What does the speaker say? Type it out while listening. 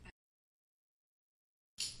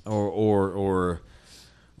or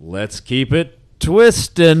let's keep it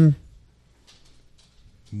twistin'.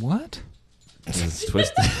 What? It's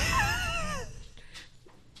twisted.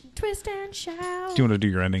 Twist and shout. Do you want to do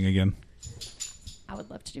your ending again? I would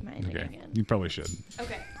love to do my ending Okay. again. You probably should.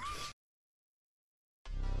 Okay.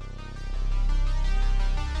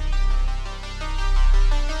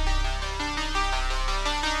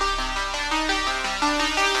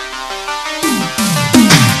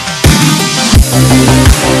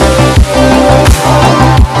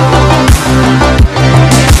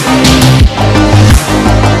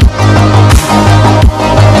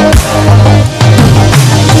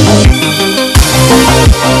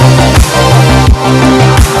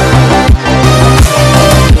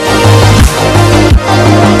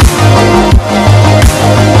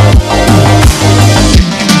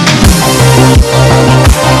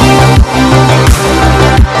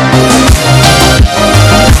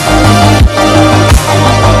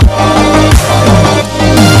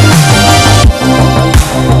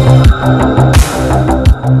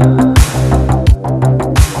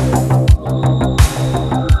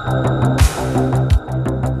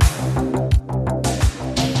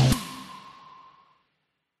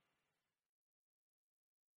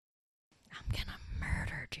 I'm gonna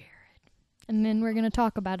murder Jared. And then we're gonna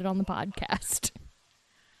talk about it on the podcast.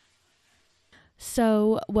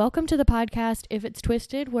 So, welcome to the podcast, If It's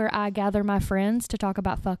Twisted, where I gather my friends to talk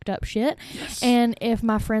about fucked up shit. Yes. And if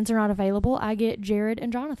my friends are not available, I get Jared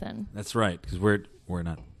and Jonathan. That's right, because we're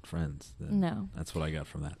not friends. No. That's what I got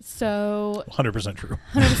from that. So, 100% true.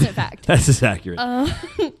 100% fact. That's just accurate.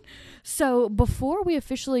 So, before we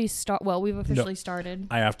officially start, well, we've officially started.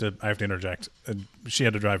 I have to interject. She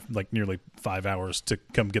had to drive like nearly 5 hours to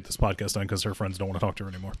come get this podcast done because her friends don't want to talk to her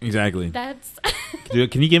anymore. Exactly. That's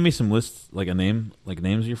Can you give me some lists, like a name, like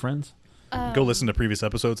names of your friends? Go listen to previous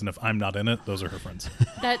episodes, and if I'm not in it, those are her friends.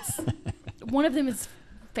 that's one of them is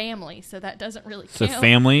family, so that doesn't really So count.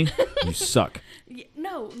 family, you suck.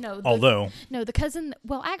 No. The cousin.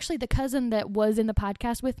 Well, actually, the cousin that was in the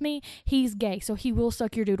podcast with me, he's gay, so he will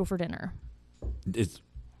suck your doodle for dinner.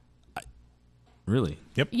 Really?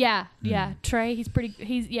 Yep. Yeah. Trey,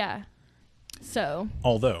 yeah. So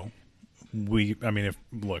Although, if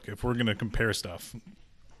we're going to compare stuff,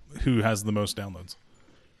 who has the most downloads?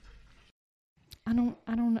 I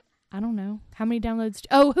don't know how many downloads.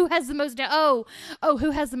 Who has the most?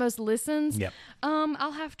 Who has the most listens? Yep.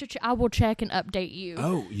 I'll have to. I will check and update you.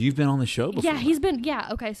 Oh, you've been on the show before? Yeah, he's been. Yeah,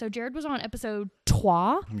 okay. So Jared was on episode 3.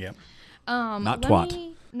 Yep. Not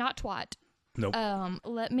twat. Not twat. Nope.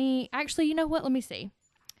 Let me actually. You know what? Let me see.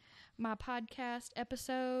 My podcast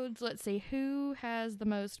episodes. Let's see who has the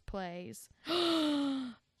most plays.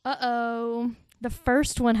 Uh-oh. The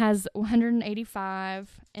first one has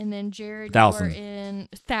 185, and then Jared, 1,000. you are in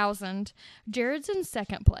 1,000. Jared's in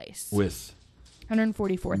second place. With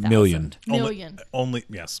 144,000. Million.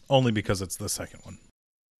 Only because it's the second one.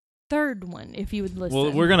 Third one, if you would listen.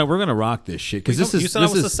 well, we're gonna rock this shit because You said I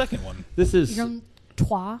was the second one. This is You're on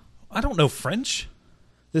Trois. I don't know French.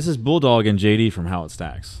 this is Bulldog and JD from How It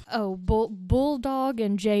Stacks. Oh, Bulldog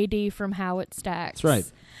and JD from How It Stacks. That's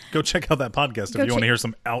right. Go check out that podcast if you want to hear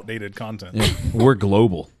some outdated content. Yeah, we're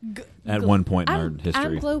global at one point in our history.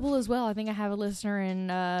 I'm global as well. I think I have a listener in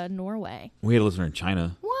Norway. We had a listener in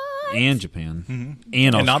China What? and Japan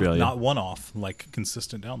and Australia. Not one-off, like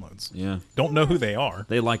consistent downloads. Yeah, Don't know who they are.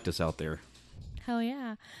 they liked us out there. Hell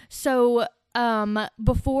yeah. So,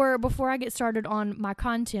 before I get started on my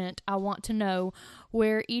content, I want to know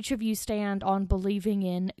where each of you stand on believing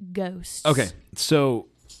in ghosts. Okay, so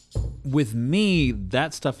with me,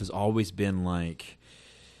 that stuff has always been like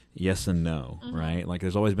yes and no, right? Like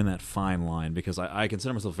there's always been that fine line because I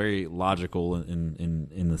consider myself very logical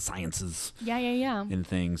in the sciences Yeah. and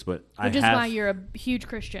things, but Which is why you're a huge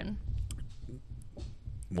Christian.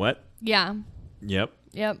 What? Yeah. Yep.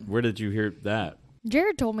 Where did you hear that?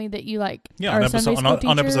 Jared told me that you like Yeah, our on Sunday school teacher.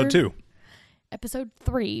 on episode 2. Episode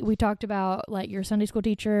 3, we talked about like your Sunday school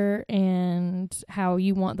teacher and how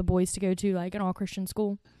you want the boys to go to like an all Christian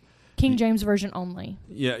school, King James version only.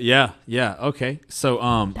 Yeah. Okay. So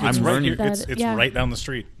I'm It's right learning. here. It's yeah. right down the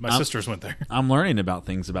street. My sisters went there. I'm learning about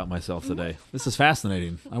things about myself today. This is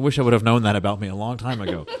fascinating. I wish I would have known that about me a long time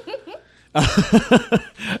ago.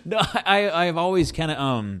 No, I've always kind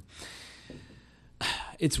of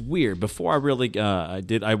it's weird. Before I really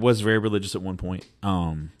I was very religious at one point.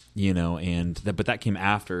 But that came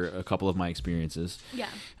after a couple of my experiences. Yeah.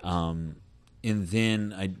 And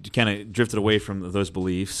then I kind of drifted away from those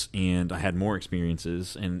beliefs, and I had more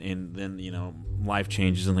experiences, and then life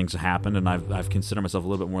changes and things happen, and I've considered myself a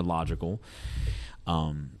little bit more logical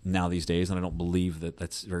now these days, and I don't believe that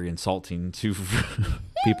that's very insulting to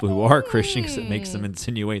people who are Christian because it makes them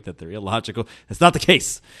insinuate that they're illogical. That's not the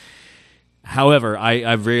case. However,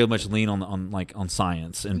 I very much lean on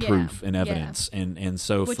science and proof and evidence, and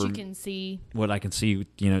so what for you can see, what I can see,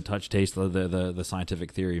 touch, taste, the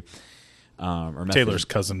scientific theory. Or method. Taylor's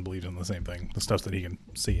cousin believed in the same thing, the stuff that he can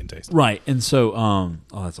see and taste. Right, and so, oh,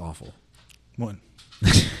 that's awful. What?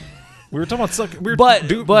 We were talking about sucking.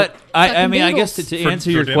 But I mean, I guess to For answer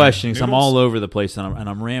your dinner. questions, I'm Noodles? all over the place and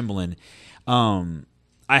I'm rambling.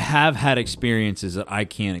 I have had experiences that I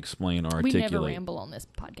can't explain or we articulate. never ramble on this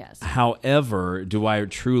podcast. However, do I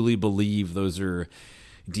truly believe those are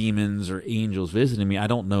demons or angels visiting me? I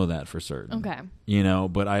don't know that for certain. Okay.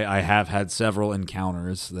 But I have had several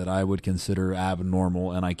encounters that I would consider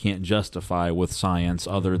abnormal, and I can't justify with science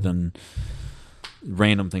other than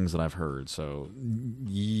random things that I've heard. So,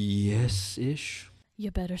 yes-ish.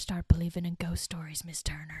 You better start believing in ghost stories, Miss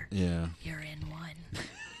Turner. Yeah. You're in one.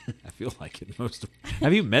 I feel like it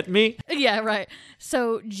Have you met me? Yeah, right.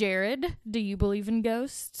 So, Jared, do you believe in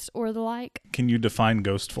ghosts or the like? Can you define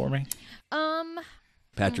ghost for me?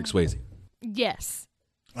 Patrick Swayze. Yes.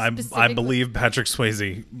 I Specifically- believe Patrick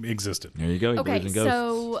Swayze existed. There you go. He Okay, believes in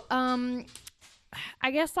ghosts. so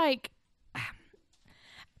I guess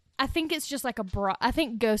I think it's just like a broad. I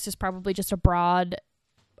think ghost is probably just a broad,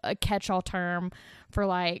 catch-all term for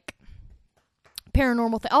like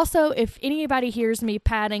paranormal. Also, if anybody hears me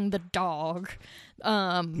patting the dog,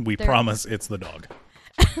 We promise it's the dog.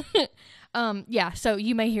 yeah. So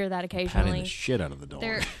you may hear that Patting occasionally. the shit out of the dog.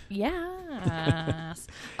 Yes.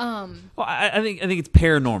 Well, I think it's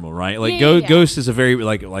paranormal, right? Like Yeah. ghost is a very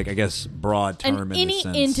like I guess broad term And in any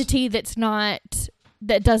the sense. entity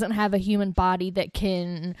that doesn't have a human body that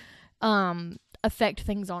can affect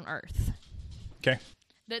things on Earth. Okay.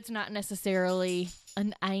 That's not necessarily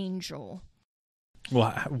an angel.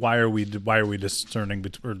 Well, why are we discerning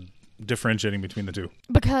or differentiating between the two?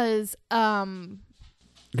 Because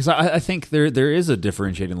Because I think there is a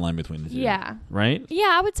differentiating line between the two. yeah. Right?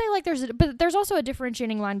 Yeah, I would say like but there's also a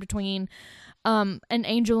differentiating line between an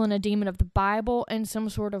angel and a demon of the Bible and some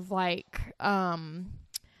sort of like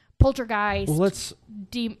poltergeist. Well, let's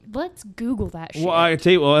Google that shit. Well, I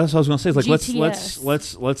tell you. Well, that's what I was going to say. It's like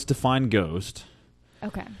GTS. let's define ghost.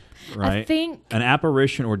 Okay. Right. I think An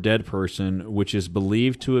apparition or dead person which is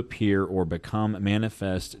believed to appear or become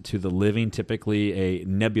manifest to the living, typically a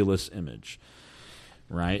nebulous image.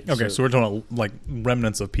 Right. Okay, so we're talking about like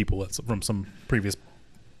remnants of people that's from some previous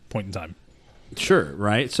point in time. Sure.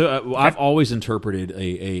 Right. So I've always interpreted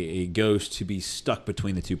a ghost to be stuck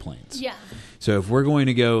between the two planes. yeah. So if we're going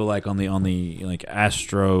to go like on the like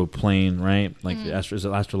astro plane, right? Like the is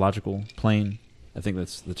it astrological plane? I think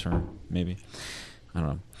that's the term. Maybe. I don't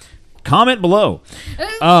know. Comment below.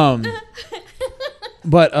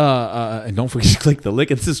 But and don't forget to click the lick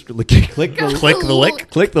and subscribe. Click the lick.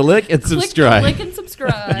 Click the lick and subscribe. Click and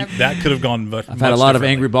subscribe. That could have gone. I've had a lot of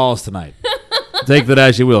angry balls tonight. Take that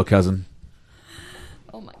as you will, cousin.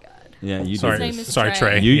 Oh my god. Yeah, you Sorry, did name this. is sorry,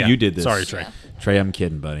 Trey. Trey. You did this. Sorry, Trey. Yeah. Trey, I'm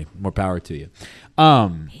kidding, buddy. More power to you.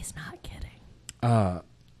 He's not kidding.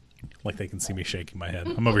 Like they can see me shaking my head.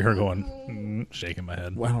 I'm over here going, shaking my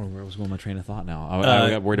head. Well, I don't know where I was going with my train of thought now. I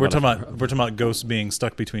got worried we're about talking about ghosts being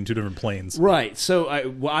stuck between two different planes. Right. So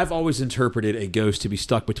I've always interpreted a ghost to be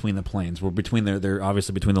stuck between the planes. We're between they're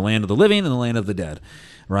obviously between the land of the living and the land of the dead,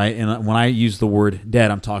 right? And when I use the word dead,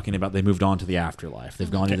 I'm talking about they moved on to the afterlife. They've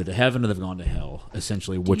gone either to heaven or they've gone to hell.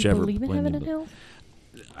 Essentially, whichever. Do you believe in plane heaven they and live.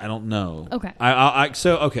 hell? I don't know. Okay.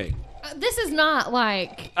 Okay. This is not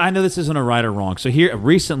like I know this isn't a right or wrong. So here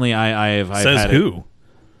recently, I've Says had who?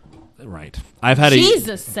 Right. I've had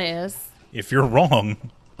Jesus says. If you're wrong,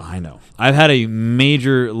 I know. I've had a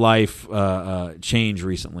major life change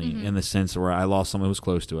recently in the sense where I lost someone who was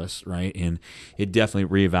close to us, right? And it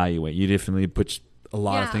definitely reevaluate. You definitely put a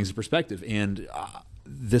lot of Yeah. things in perspective. And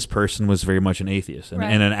this person was very much an atheist and,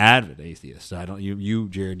 Right. and an avid atheist. I don't. You,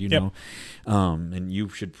 Jared, you Yep. know, and you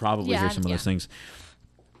should probably hear some of Yeah. those things.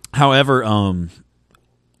 However,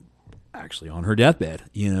 actually on her deathbed,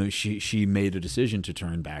 she made a decision to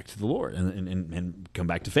turn back to the Lord and come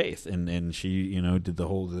back to faith, and she did the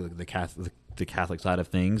whole the Catholic side of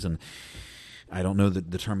things, and I don't know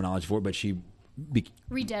the terminology for it, but she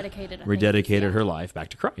rededicated her life back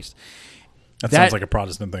to Christ. that sounds like a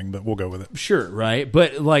Protestant thing, but we'll go with it. Sure, right,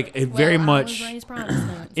 but like it very much, I was raised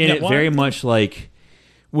Protestant. and Yeah, it why? very much like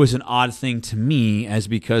was an odd thing to me, as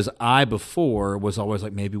because I before was always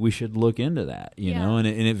like maybe we should look into that, you Yeah. know, and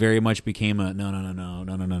it very much became a no,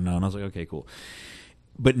 and I was like okay, cool.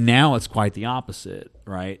 But now it's quite the opposite,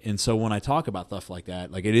 right? And so when I talk about stuff like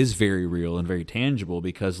that, like it is very real and very tangible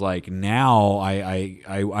because like now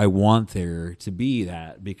I want there to be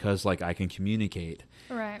that because like I can communicate,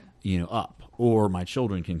 Right. Up, or my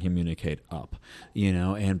children can communicate up,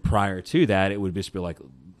 and prior to that it would just be like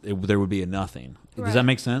there would be a nothing. Right. Does that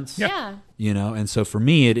make sense? Yeah. And so for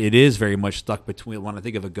me it is very much stuck between, when I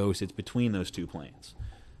think of a ghost, it's between those two planes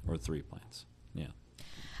or three planes. Yeah.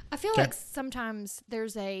 I feel like sometimes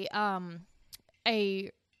there's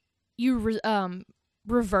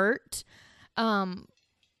revert,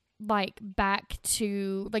 like back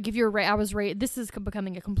to like if you're I was raised. This is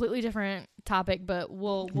becoming a completely different topic, but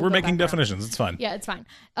we're go making definitions. It's fine. Yeah, it's fine.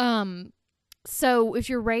 So if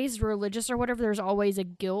you're raised religious or whatever, there's always a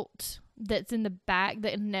guilt that's in the back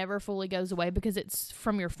that never fully goes away because it's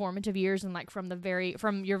from your formative years and like from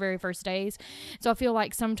your very first days. So I feel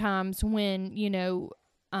like sometimes when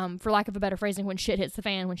for lack of a better phrasing, when shit hits the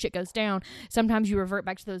fan, when shit goes down, sometimes you revert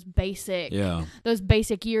back to those basic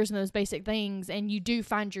years and those basic things, and you do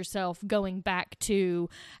find yourself going back to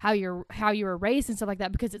how you were raised and stuff like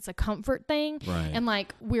that because it's a comfort thing. Right. And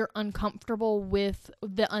like we're uncomfortable with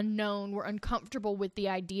the unknown, we're uncomfortable with the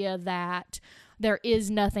idea that there is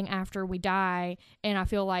nothing after we die. And I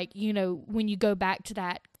feel like, when you go back to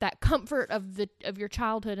that comfort of your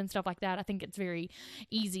childhood and stuff like that, I think it's very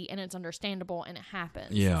easy and it's understandable and it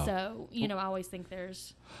happens. Yeah. So, I always think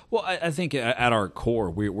there's... Well, I think at our core,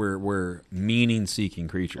 we're meaning-seeking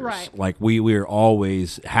creatures. Right. Like we're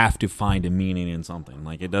always have to find a meaning in something.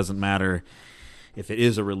 Like it doesn't matter if it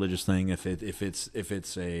is a religious thing, if it's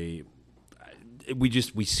a...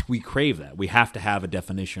 We crave that. We have to have a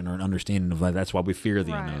definition or an understanding of that. That's why we fear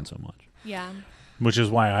the unknown so much. Yeah. Which is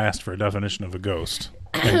why I asked for a definition of a ghost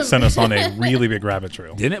and sent us on a really big rabbit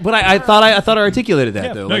trail. Didn't it? But I thought I articulated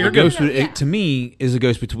that though. No, like you're a ghost good. to me is a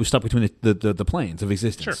ghost stuck between the planes of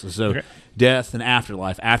existence. Sure. So Okay. death and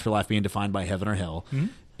afterlife being defined by heaven or hell, Mm-hmm.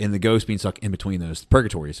 and the ghost being stuck in between those,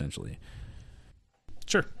 purgatory essentially.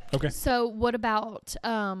 Sure. Okay. So what about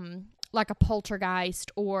like a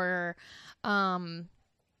poltergeist or one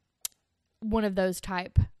of those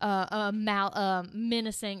type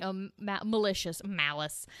menacing, malicious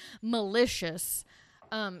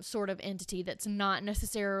sort of entity that's not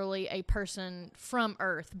necessarily a person from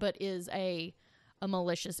Earth, but is a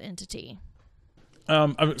malicious entity?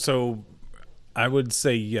 So I would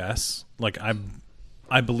say yes. Like I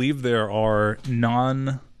believe there are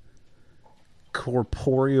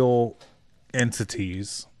non-corporeal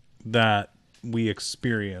entities that we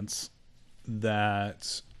experience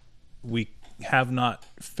that we have not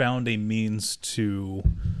found a means to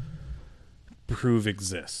prove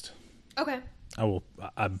exist. Okay. I'm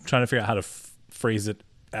trying to figure out how to phrase it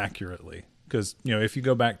accurately because if you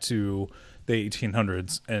go back to the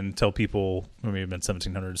 1800s and tell people, or maybe even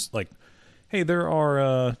 1700s, like, hey, there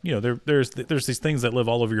are there's these things that live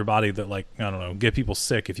all over your body that, like, I don't know, get people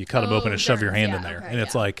sick if you cut them open and shove your hand in there. Okay, and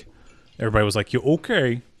it's like everybody was like,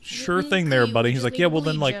 okay, sure thing there, buddy. He's like, yeah, well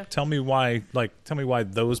then, like, tell me why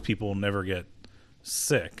those people never get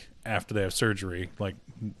sick after they have surgery. Like,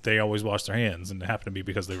 they always wash their hands, and it happened to be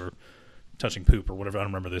because they were touching poop or whatever. I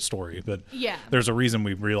don't remember this story, but there's a reason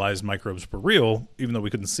we realized microbes were real, even though we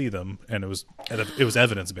couldn't see them, and it was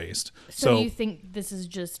evidence based. So you think this is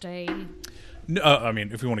just a? No, I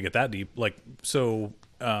mean, if we want to get that deep, like, so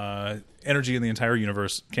energy in the entire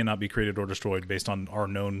universe cannot be created or destroyed based on our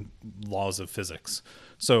known laws of physics.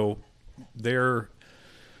 So we're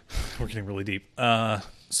getting really deep.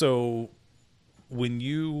 So when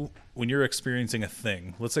you're experiencing a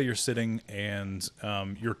thing, let's say you're sitting and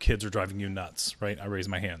your kids are driving you nuts, right? I raise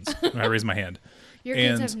my hand. Your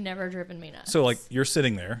kids have never driven me nuts. So, like, you're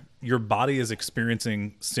sitting there, your body is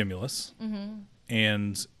experiencing stimulus,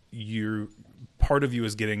 and part of you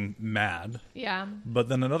is getting mad. Yeah. But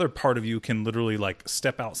then another part of you can literally, like,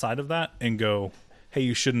 step outside of that and go, hey,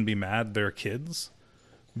 you shouldn't be mad. They're kids.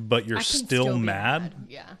 But you're still mad.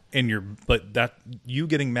 Yeah. But that you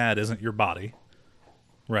getting mad isn't your body.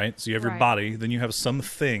 Right? So you have your body, then you have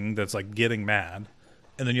something that's, like, getting mad,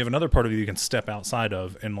 and then you have another part of you can step outside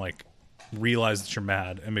of and, like, realize that you're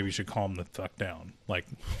mad and maybe you should calm the fuck down. Like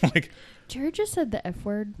Jared just said the F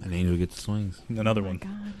word. An angel gets the swings. Another one.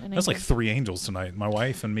 God, that's like 3 angels tonight, my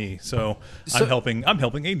wife and me. So I'm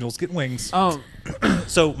helping angels get wings. Oh.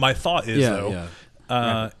 So my thought is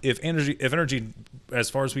if energy, as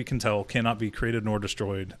far as we can tell, cannot be created nor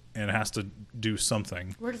destroyed and has to do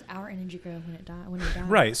something. Where does our energy go when it dies?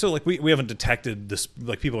 Right. So, like, we haven't detected this.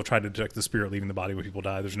 Like, people have tried to detect the spirit leaving the body when people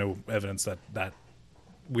die. There's no evidence that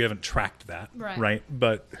we haven't tracked that. Right.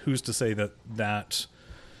 But who's to say that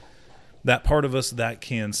that part of us that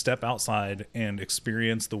can step outside and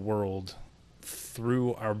experience the world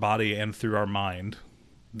through our body and through our mind,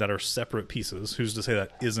 that are separate pieces. Who's to say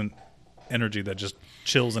that isn't energy that just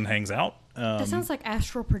chills and hangs out? That sounds like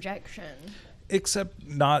astral projection. Except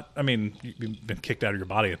not, I mean, you've been kicked out of your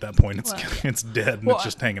body at that point. It's Well, it's dead and Well, it's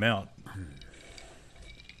just hanging out.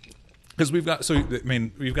 Because we've got,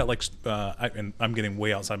 we've got like, and I'm getting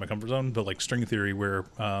way outside my comfort zone, but like string theory where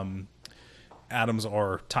atoms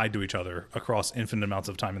are tied to each other across infinite amounts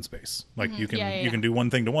of time and space. Like you can you can do one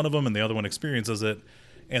thing to one of them and the other one experiences it,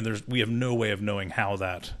 and we have no way of knowing how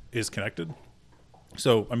that is connected.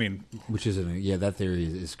 So, I mean... Which is, that theory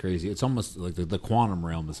is crazy. It's almost like the quantum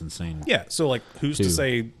realm is insane. Yeah, so like who's too. to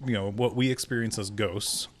say, what we experience as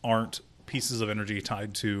ghosts aren't pieces of energy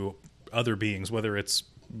tied to other beings, whether it's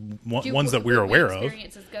ones that we're aware of.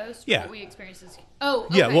 Experience as ghosts, Yeah. what we experience as... Oh,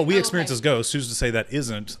 Yeah, okay. what we Oh, experience okay. as ghosts, who's to say that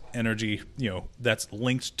isn't energy, that's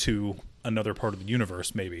linked to another part of the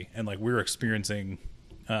universe, maybe. And like we're experiencing,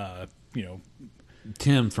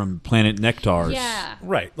 Tim from Planet Nectars. Yeah.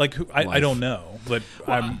 right. Like I Life. don't know, but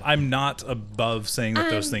I'm not above saying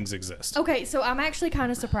that those things exist. Okay, so I'm actually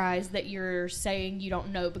kind of surprised that you're saying you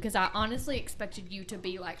don't know, because I honestly expected you to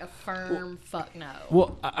be like a firm fuck no.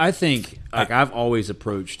 Well, I think I've always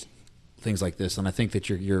approached things like this, and I think that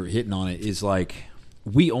you're hitting on it. Is like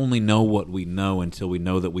we only know what we know until we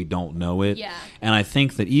know that we don't know it. Yeah. And I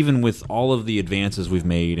think that even with all of the advances we've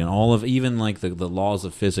made, and all of even like the laws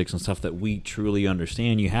of physics and stuff that we truly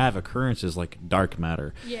understand, you have occurrences like dark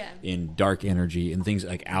matter, Yeah. and dark energy, and things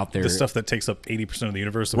like out there. The stuff that takes up 80% of the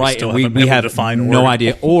universe that we Right, still and haven't we been able have to define no or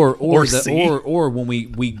idea, or see. or when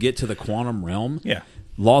we get to the quantum realm, Yeah.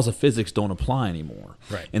 laws of physics don't apply anymore.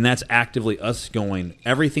 Right. And that's actively us going,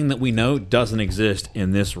 everything that we know doesn't exist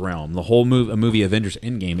in this realm. The whole movie Avengers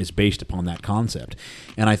Endgame is based upon that concept.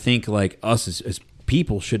 And I think like us as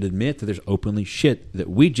people should admit that there's openly shit that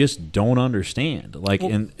we just don't understand. Like,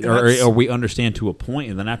 Well, or we understand to a point,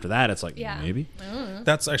 and then after that it's like, Yeah. maybe.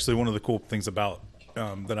 That's actually one of the cool things about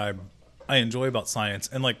that I enjoy about science,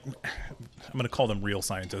 and like I'm going to call them real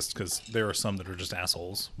scientists because there are some that are just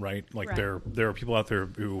assholes, right? Like Right. there are people out there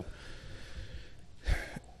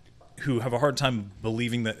who have a hard time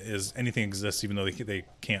believing that anything exists, even though they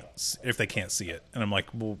can't, if they can't see it. And I'm like,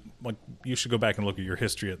 well, like you should go back and look at your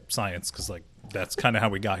history at science, because like that's kind of how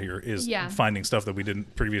we got here, is Yeah. finding stuff that we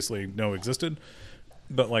didn't previously know existed.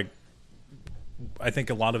 But like I think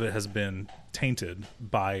a lot of it has been tainted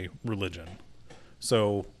by religion.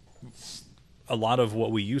 So a lot of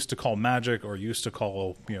what we used to call magic or used to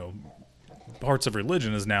call, parts of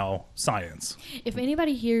religion is now science. If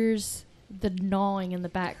anybody hears the gnawing in the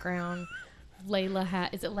background,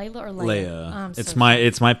 Layla is it Layla or Leia? Leia, I'm it's so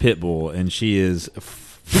it's my pit bull, and she is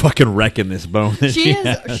fucking wrecking this bone. That She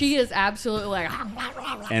has. is. She is absolutely like.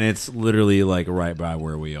 And it's literally like right by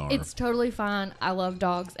where we are. It's totally fine. I love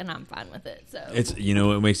dogs, and I'm fine with it. So It's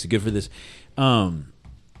what makes it good for this.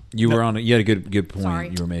 You had a good point Sorry.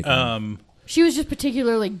 you were making. she was just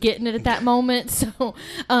particularly getting it at that moment. So,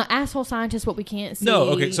 asshole scientist, what we can't see. No,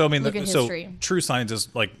 okay. So I mean, look at history. true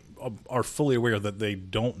scientists like are fully aware that they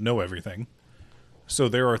don't know everything. So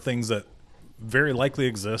there are things that very likely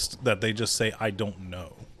exist that they just say I don't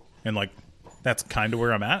know, and like that's kind of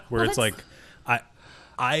where I'm at. Where Well, it's like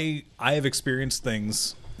I have experienced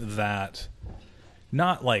things that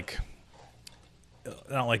not like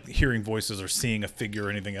hearing voices or seeing a figure or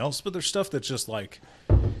anything else, but there's stuff that's just like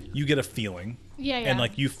you get a feeling, Yeah. and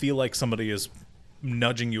like you feel like somebody is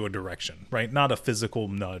nudging you a direction, right? Not a physical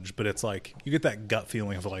nudge, but it's like you get that gut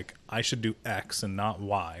feeling of like I should do X and not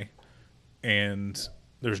Y, and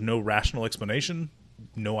there's no rational explanation,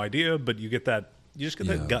 no idea, but you just get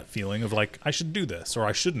that gut feeling of like I should do this or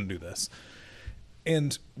I shouldn't do this,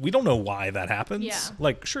 and we don't know why that happens. Yeah.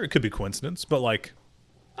 Like sure, it could be coincidence, but like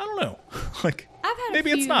I don't know, like I've had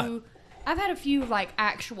maybe a few, it's not. I've had a few like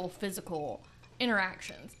actual physical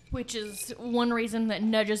interactions, which is one reason that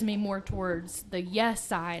nudges me more towards the yes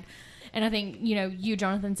side. And I think you,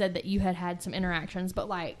 Jonathan, said that you had some interactions, but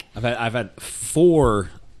like I've had 4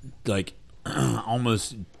 like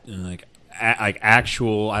almost like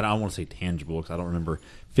actual. I don't want to say tangible because I don't remember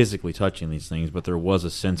physically touching these things, but there was a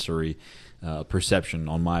sensory perception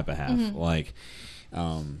on my behalf, Mm-hmm. like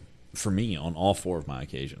for me on all 4 of my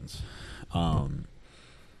occasions. Are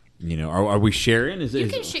we sharing? you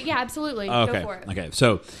can yeah, absolutely. okay. Go for it. Okay,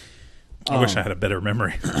 so I wish I had a better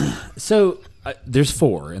memory. So there's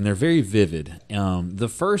 4, and they're very vivid. The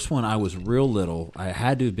first one, I was real little. I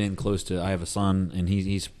had to have been close to. I have a son, and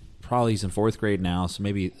he's probably in 4th grade now, so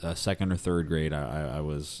maybe 2nd or 3rd grade. I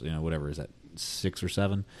was whatever is that 6 or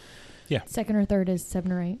 7. Yeah. Second or third is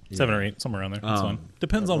 7 or 8. 7 or 8, somewhere around there. That's fine.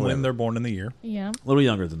 Depends on whatever. when they're born in the year. Yeah. A little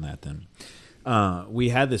younger than that then. We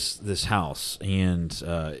had this house, and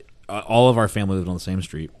all of our family lived on the same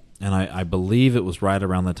street. And I believe it was right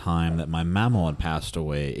around the time that my mama had passed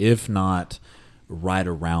away, if not right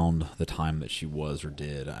around the time that she was or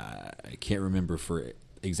did. I can't remember for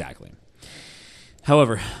exactly.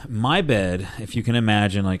 However, my bed, if you can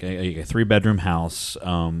imagine, like a 3-bedroom house,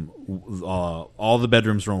 all the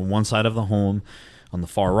bedrooms were on one side of the home. On the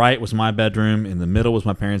far right was my bedroom. In the middle was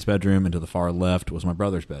my parents' bedroom. And to the far left was my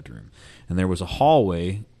brother's bedroom. And there was a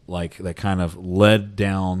hallway like that kind of led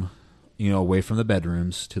down, away from the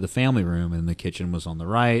bedrooms to the family room. And the kitchen was on the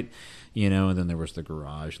right, and then there was the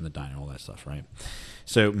garage and the dining, all that stuff, right?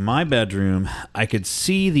 So my bedroom, I could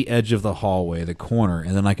see the edge of the hallway, the corner,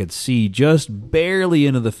 and then I could see just barely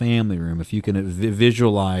into the family room. If you can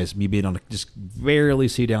visualize me being able to just barely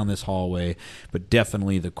see down this hallway, but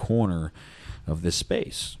definitely the corner of this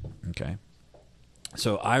space. Okay.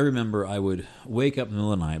 So I remember I would wake up in the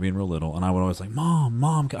middle of the night, being real little, and I would always like, Mom,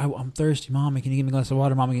 I'm thirsty. Mom, can you give me a glass of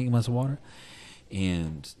water? Mom, can you give me a glass of water?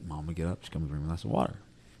 And Mom would get up, she'd come and bring me a glass of water.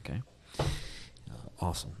 Okay.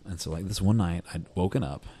 Awesome. And so like this one night I'd woken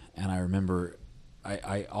up, and I remember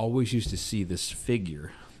I always used to see this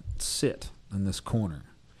figure sit in this corner,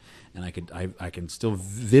 and I can still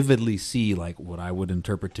vividly see like what I would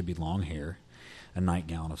interpret to be long hair, a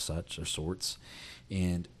nightgown of such or sorts,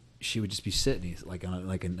 and she would just be sitting like on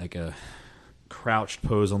like a crouched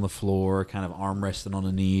pose on the floor, kind of arm resting on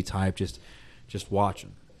a knee type, just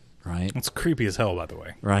watching. Right, It's creepy as hell, by the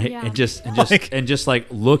way. right, Yeah. and just like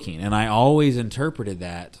looking, and I always interpreted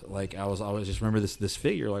that like I always just remember this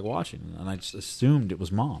figure like watching, and I just assumed it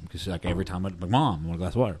was Mom, because like every time I'd be like, Mom, I want a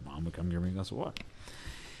glass of water. Mom would come give me a glass of water.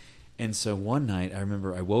 And so one night I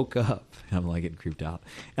remember I woke up, and I'm like getting creeped out,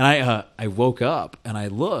 and I woke up and I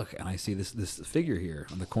look and I see this figure here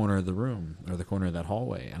on the corner of the room, or the corner of that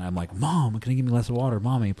hallway, and I'm like, Mom, can you give me a glass of water?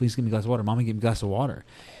 Mommy, please give me a glass of water. Mommy, give me a glass of water.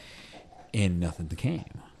 And nothing came.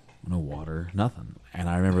 No water, nothing. And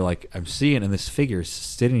I remember like I'm seeing, and this figure is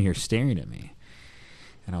sitting here staring at me.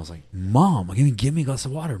 And I was like, Mom, give me a glass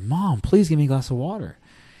of water. Mom, please give me a glass of water.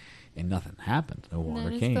 And nothing happened. No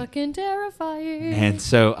water That came. is fucking terrifying. And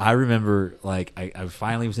so I remember like I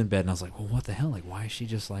finally was in bed, and I was like, well, what the hell? Like, why is she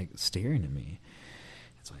just like staring at me?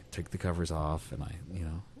 And so I took the covers off, and I,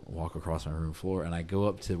 walk across my room floor, and I go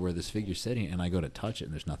up to where this figure's sitting, and I go to touch it,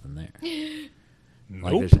 and there's nothing there.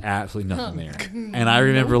 Like, Nope. there's absolutely nothing there. And I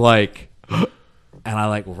remember like, and I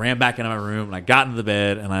like ran back into my room, and I got into the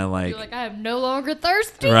bed, and I like, You're like, I am no longer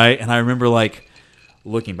thirsty. right. And I remember like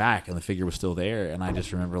looking back, and the figure was still there, and I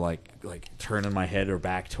just remember like turning my head or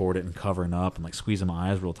back toward it and covering up and like squeezing my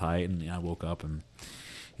eyes real tight, and I woke up, and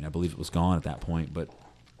I believe it was gone at that point, but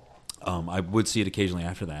I would see it occasionally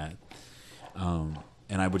after that,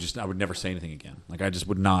 and I would never say anything again. Like I just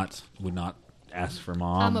would not ask for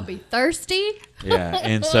Mom. I'm gonna be thirsty. Yeah,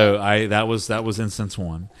 and so that was instance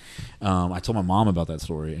one. I told my mom about that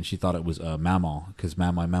story, and she thought it was Mamaw, because my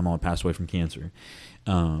mama had passed away from cancer,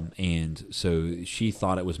 and so she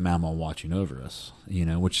thought it was Mamaw watching over us,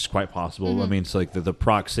 which is quite possible. Mm-hmm. I mean, it's like the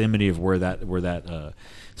proximity of where that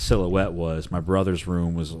silhouette was. My brother's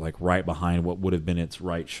room was like right behind what would have been its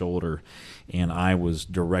right shoulder, and I was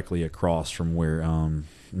directly across from where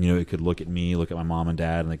it could look at me, look at my mom and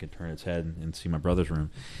dad, and they could turn its head and see my brother's room.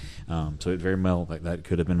 So it very well, like that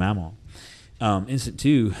could have been Mamaw. Instant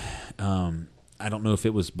two, I don't know if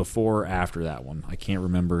it was before or after that one. I can't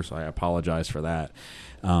remember, so I apologize for that.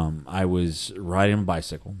 I was riding a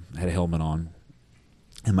bicycle, had a helmet on,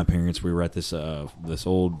 and my parents, we were at this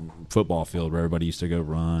old football field where everybody used to go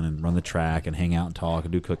run the track and hang out and talk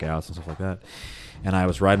and do cookouts and stuff like that. And I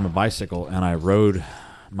was riding my bicycle, and I rode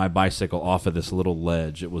my bicycle off of this little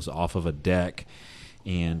ledge. It was off of a deck,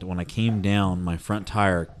 and when I came down, my front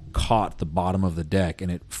tire caught the bottom of the deck,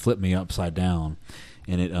 and it flipped me upside down,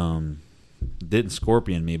 and it didn't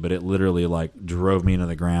scorpion me, but it literally like drove me into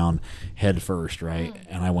the ground head first, right?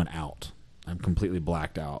 And I went out. I'm completely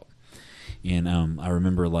blacked out. And I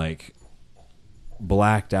remember like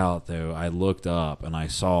blacked out though, I looked up and I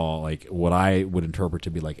saw like what I would interpret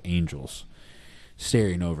to be like angels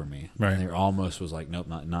staring over me. Right. And there almost was like, nope,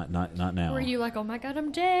 not now. Were you like, oh my god,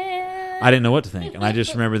 I'm dead? I didn't know what to think, and I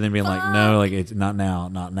just remember them being like, no, like it's not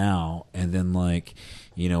now, and then like,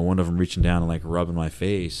 one of them reaching down and like rubbing my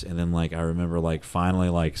face, and then like I remember like finally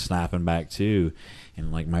like snapping back too,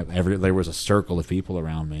 and like there was a circle of people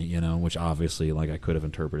around me, which obviously like I could have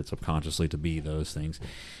interpreted subconsciously to be those things.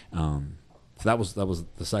 So that was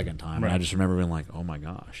the second time, Right. and I just remember being like, oh my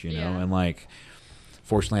gosh, Yeah. and like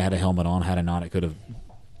fortunately I had a helmet on. Had I not, it could have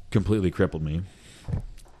completely crippled me.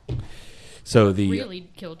 So the really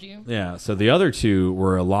killed you. yeah, so the other two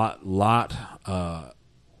were a lot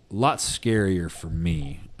scarier for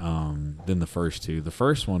me than the first two. The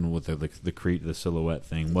first one with the silhouette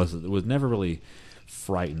thing was never really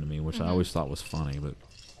frightened me, which I always thought was funny, but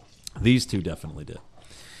these two definitely did.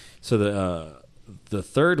 So the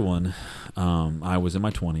third one, I was in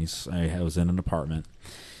my 20s. I was in an apartment,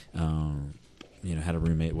 had a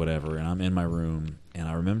roommate, whatever, and I'm in my room, and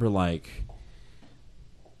I remember like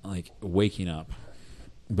waking up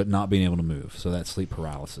but not being able to move. So that sleep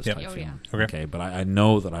paralysis type feeling. Okay, but I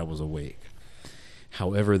know that I was awake.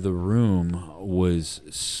 However, the room was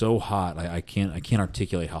so hot. I can't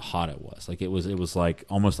articulate how hot it was. Like it was like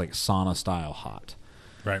almost like sauna style hot.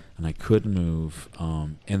 Right. And I couldn't move.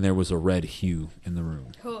 And there was a red hue in the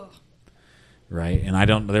room. Right.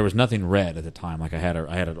 And there was nothing red at the time. Like I had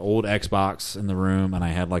an old Xbox in the room, and I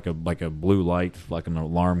had like a blue light, like an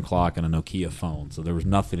alarm clock, and a Nokia phone. So there was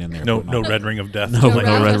nothing in there. No red ring of death. No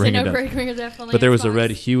red ring of death. But there was a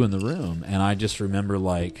red hue in the room, and I just remember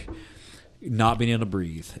like not being able to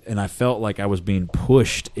breathe, and I felt like I was being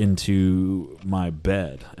pushed into my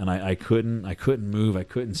bed, and I couldn't move, I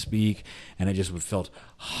couldn't speak, and it just felt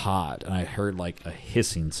hot, and I heard like a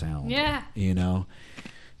hissing sound. Yeah.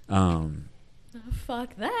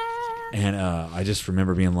 Fuck that. And I just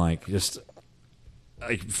remember being like,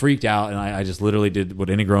 I freaked out, and I just literally did what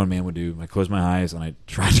any grown man would do. I closed my eyes and I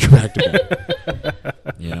tried to go back to bed.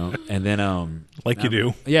 And then you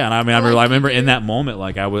do. Yeah, and I remember in that moment,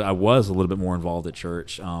 like I was a little bit more involved at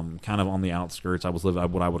church, kind of on the outskirts. I was living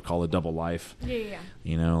what I would call a double life. Yeah.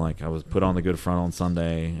 Like I was put on the good front on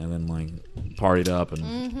Sunday, and then like partied up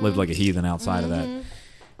and lived like a heathen outside of that.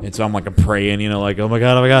 And so I'm praying, like, oh my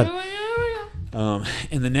God.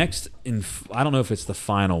 And the next, I don't know if it's the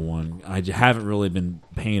final one. I haven't really been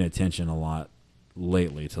paying attention a lot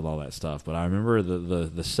lately to all that stuff, but I remember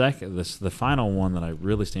the final one that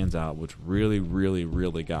really stands out, which really, really,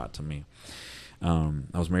 really got to me. I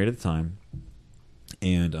was married at the time,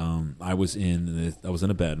 and I was in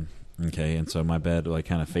a bed. Okay, and so my bed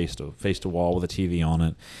kind of faced a wall with a TV on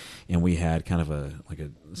it, and we had kind of I don't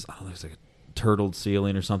know, it's like a turtled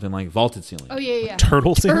ceiling or something, like vaulted ceiling. Oh yeah.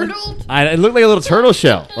 Turtle ceiling. It looked like a little turtle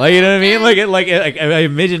shell. Like, you know what I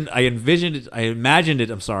mean? I imagined it.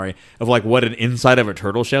 I'm sorry, of like what an inside of a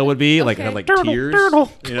turtle shell would be. Like it had like tears.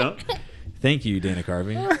 Turtle. Thank you, Dana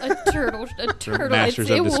Carvey. A turtle. Masters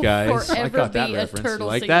of Disguise. I got that reference. You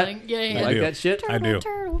like that? Yeah. You like that shit? I do.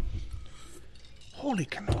 Turtle. Holy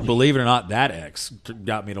cannoli. Believe it or not, that ex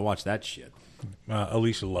got me to watch that shit.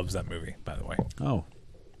 Alicia loves that movie, by the way. Oh.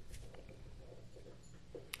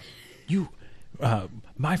 You,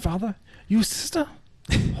 my father, you sister,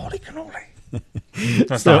 holy cannoli.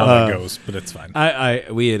 That's not how that goes, but it's fine.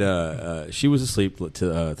 We had she was asleep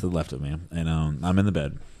to the left of me, and I'm in the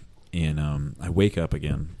bed, and I wake up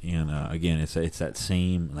again, and again it's that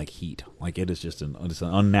same like heat, like it is just it's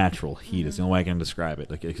an unnatural heat. It's the only way I can describe it,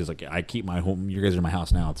 because I keep my home. You guys are in my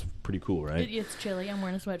house now. It's pretty cool, right? It's chilly. I'm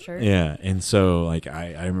wearing a sweatshirt. Yeah, and so I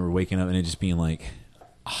remember waking up and it just being like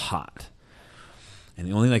hot. And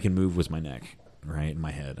the only thing I can move was my neck, right, in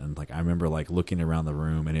my head. And I remember looking around the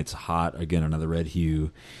room, and it's hot again, another red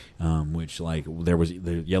hue, which there was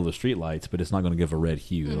the yellow street lights, but it's not going to give a red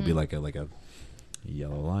hue. It'll be like a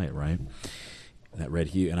yellow light, right? That red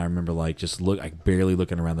hue. And I remember barely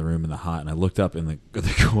looking around the room in the hot, and I looked up in the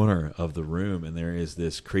corner of the room, and there is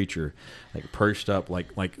this creature perched up like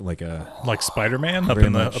Spider-Man up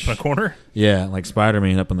in the corner. Yeah, like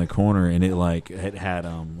Spider-Man up in the corner, and it had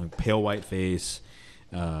pale white face.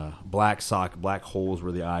 Black holes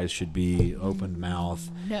where the eyes should be, open mouth,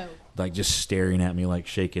 just staring at me,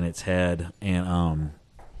 shaking its head, and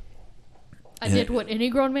I did what any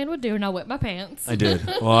grown man would do, and I wet my pants. I did.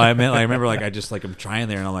 Well, I remember I'm trying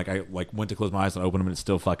there, and I went to close my eyes and open them, and it's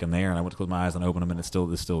still fucking there, and I went to close my eyes and open them, and it's still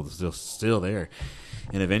there,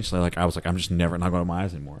 and eventually I was I'm just never not going to my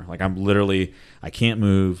eyes anymore. I'm literally, I can't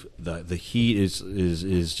move. The heat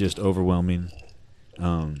is just overwhelming.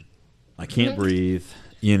 I can't breathe,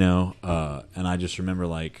 and I just remember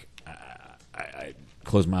I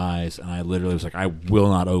closed my eyes, and I literally was I will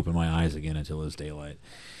not open my eyes again until it's daylight.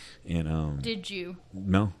 And did you?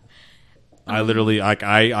 No, I literally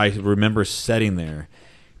I remember sitting there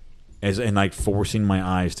and forcing my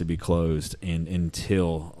eyes to be closed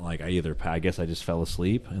until I guess I just fell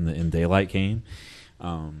asleep and daylight came.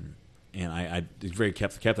 And I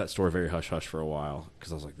kept that story very hush hush for a while,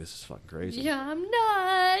 because I was like, this is fucking crazy. Yeah, I'm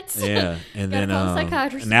nuts. Yeah, and then now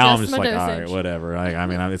I'm just all right, whatever. I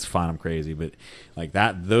mean, it's fine. I'm crazy, but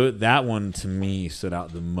that one to me stood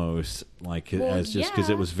out the most, because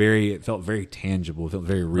it felt very tangible. It felt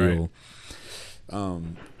very real. Right.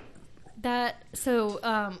 I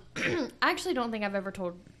actually don't think I've ever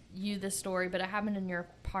told you this story, but it happened in your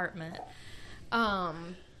apartment.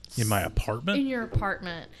 In my apartment? In your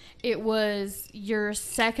apartment. It was your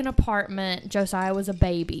second apartment. Josiah was a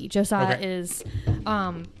baby. Josiah is,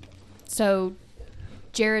 so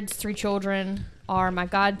Jared's 3 children are my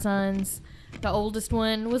godsons. The oldest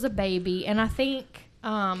one was a baby. And I think,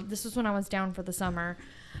 this was when I was down for the summer.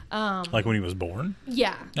 Like when he was born?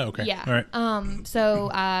 Yeah. Oh, okay. Yeah. All right. So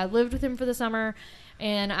I lived with him for the summer,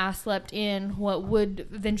 and I slept in what would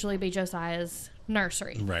eventually be Josiah's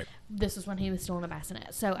nursery. Right. This was when he was still in a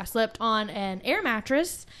bassinet. So I slept on an air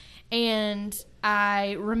mattress, and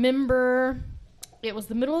I remember it was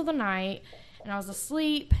the middle of the night, and I was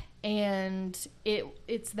asleep, and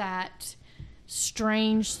it's that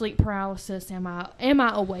strange sleep paralysis. Am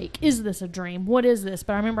I awake? Is this a dream? What is this?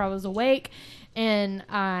 But I remember I was awake, and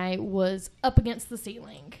I was up against the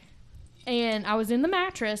ceiling. And I was in the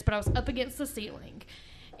mattress, but I was up against the ceiling.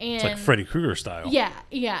 And It's like Freddy Krueger style. Yeah.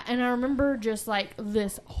 And I remember just like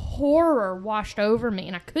this horror washed over me,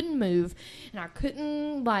 and I couldn't move, and I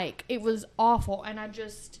couldn't, like, it was awful. And I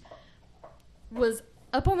just was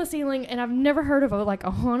up on the ceiling, and I've never heard of a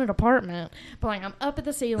haunted apartment, but like I'm up at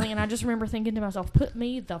the ceiling, and I just remember thinking to myself, put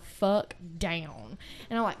me the fuck down.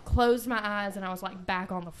 And I like closed my eyes, and I was like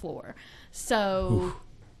back on the floor. So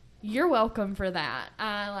you're welcome for that.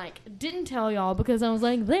 I like didn't tell y'all because I was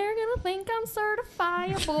like, they're gonna think I'm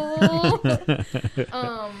certifiable.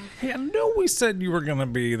 Hey, I know we said you were gonna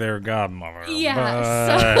be their godmother. Yeah, but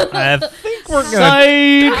so- I think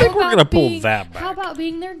we're gonna pull being, that back. How about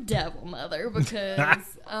being their devil mother?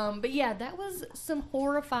 Because but yeah, that was some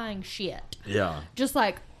horrifying shit. Yeah. Just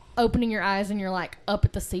like opening your eyes and you're like up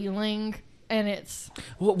at the ceiling, and it's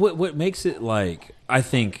What makes it, like, I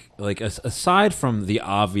think, like, aside from the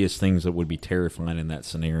obvious things that would be terrifying in that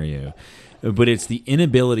scenario, but it's the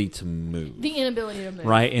inability to move. the inability to move.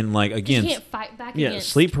 Right? And, like, again, You can't fight back yeah, against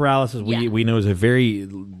sleep paralysis, Yeah. we know is a very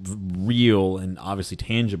real and obviously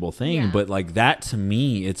tangible thing, Yeah. but, like, that to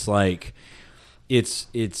me, it's like, it's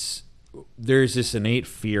there's this innate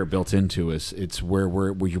fear built into us. It's where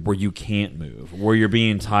you can't move, where you're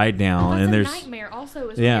being tied down, That's and a there's nightmare also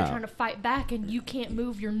is when Yeah. you're trying to fight back and you can't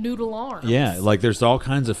move your noodle arms. yeah, like there's all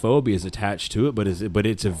kinds of phobias attached to it, but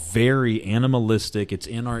it's a very animalistic. It's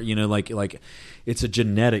in our, like it's a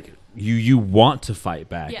genetic. You want to fight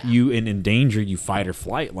back. Yeah. You in danger, you fight or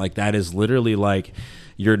flight. Like that is literally like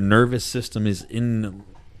your nervous system is in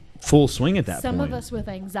full swing at that Some point. of us with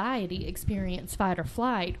anxiety experience fight or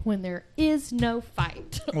flight when there is no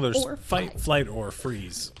fight. Well, there's or fight, flight, or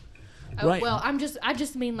freeze. Oh, Right. well, I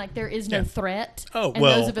just mean like there is no Yeah. threat. Oh, and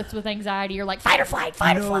well- those of us with anxiety are like fight or flight,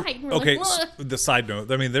 fight or flight. And we're Okay. like, "Ugh." The side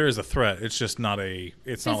note. I mean, there is a threat. It's just not a.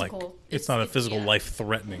 It's not like. Physical. It's not a It's- physical, yeah.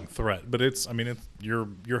 life-threatening threat. But it's. I mean,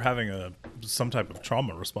 you're having some type of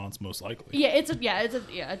trauma response, most likely. Yeah, it's a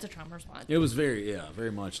trauma response. It was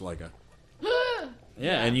very much like a.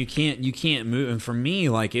 Yeah, and you can't move. And for me,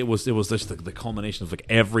 like it was just the culmination of like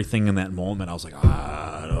everything in that moment. I was like,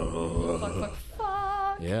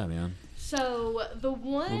 Fuck. yeah, man. So the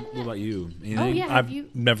one What about you? Anything? Oh yeah, have I've you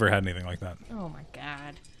never had anything like that. Oh my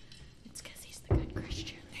god. It's because he's the good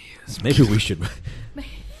Christian. Maybe we should.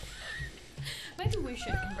 Maybe we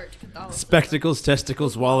should convert to Catholicism. Spectacles,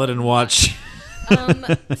 testicles, wallet, and watch.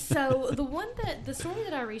 So the story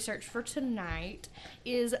that I researched for tonight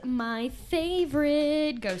is my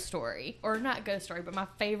favorite ghost story, or not ghost story, but my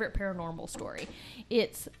favorite paranormal story.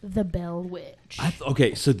 It's the Bell Witch.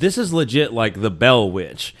 Okay, so this is legit like the Bell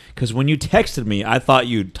Witch. Because when you texted me, I thought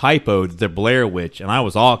you typoed the Blair Witch, and I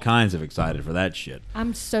was all kinds of excited for that shit.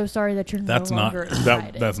 I'm so sorry that you're That's no not. longer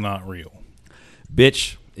excited. That's not real.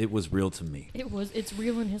 Bitch, it was real to me. It's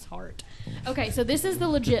real in his heart. Okay, so this is the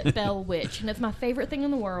legit Bell Witch, and it's my favorite thing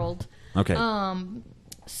in the world. Okay.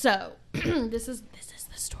 So this is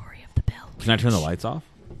the story of the Bell Witch. Can I turn the lights off?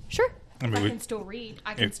 Sure. I mean, I we- can still read.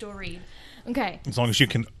 I can It- still read. Okay. As long as you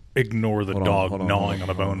can ignore the Hold on, dog hold on, gnawing hold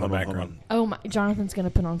on a bone in the hold on, hold background. Oh my! Jonathan's gonna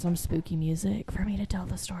put on some spooky music for me to tell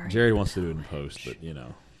the story. Jared wants to do it in post, but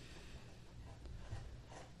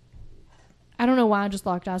I don't know why I just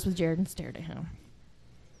locked eyes with Jared and stared at him.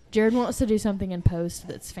 Jared wants to do something in post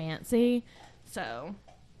that's fancy, so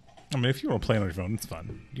I mean, if you want to play it on your phone, it's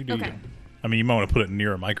fun. You do. Okay. You. I mean, you might want to put it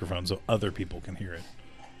near a microphone so other people can hear it.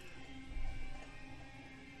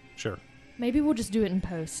 Sure. maybe we'll just do it in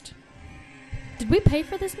post. Did we pay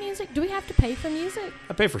for this music? Do we have to pay for music?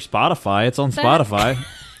 I pay for Spotify. It's on That- Spotify.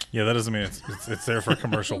 Yeah, that doesn't mean it's there for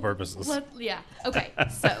commercial purposes. Yeah. Okay.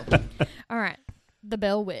 So, all right. The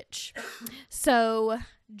Bell Witch. So,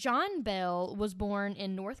 John Bell was born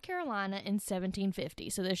in North Carolina in 1750.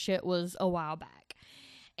 So, this shit was a while back.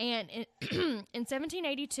 And in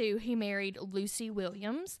 1782, he married Lucy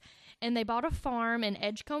Williams, and they bought a farm in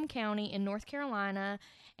Edgecombe County in North Carolina,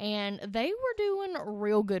 and they were doing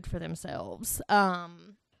real good for themselves.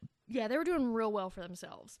 Yeah, they were doing real well for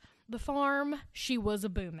themselves. The farm, she was a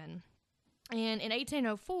booming. And in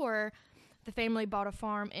 1804, the family bought a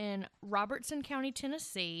farm in Robertson County,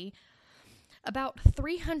 Tennessee, about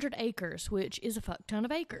 300 acres, which is a fuck ton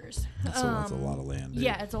of acres. That's a lot of land. Dude.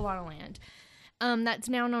 Yeah, it's a lot of land. That's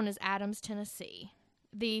now known as Adams, Tennessee.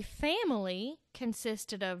 The family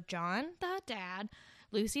consisted of John, the dad,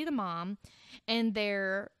 Lucy, the mom, and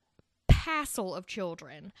their passel of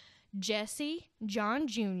children. Jesse, John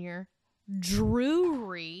Jr.,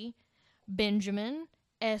 Drury, Benjamin,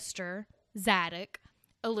 Esther, Zadok,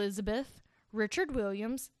 Elizabeth, Richard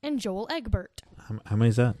Williams, and Joel Egbert. How many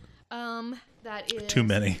is that? That is too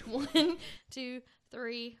many. 1, 2,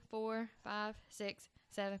 3, 4, 5, 6,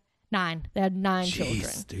 7, 9. They had 9 children.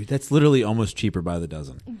 Jeez, dude, that's literally almost cheaper by the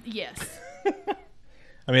dozen. Yes.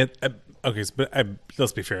 I mean, okay, but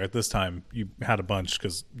let's be fair. At this time, you had a bunch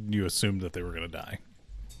because you assumed that they were going to die.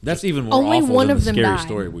 That's even more Only awful one than of the them scary died.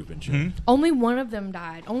 story we've been sharing. Only one of them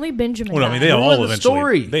died. Only Benjamin Well, I died. mean, they Ruin all the eventually.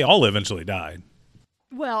 story. They all eventually died.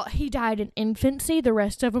 Well, he died in infancy. The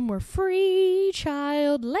rest of them were free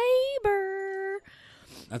child labor.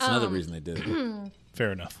 That's another reason they did it.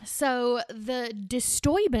 Fair enough. So the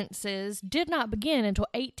disturbances did not begin until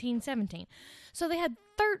 1817. So they had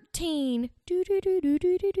 13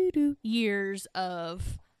 years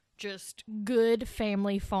of just good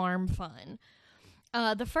family farm fun.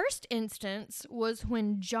 The first instance was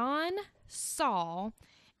when John saw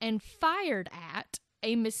and fired at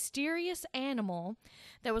a mysterious animal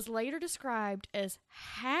that was later described as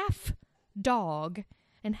half dog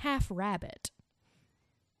and half rabbit.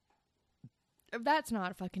 That's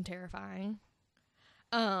not fucking terrifying.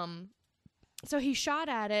 So he shot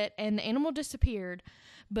at it and the animal disappeared,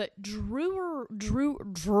 but Drury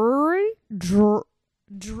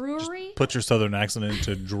Put your southern accent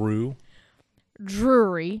into Drew.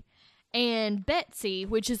 Drury and Betsy,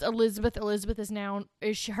 which is Elizabeth. Elizabeth is now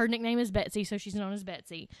her nickname is Betsy, so she's known as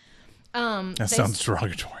Betsy. That sounds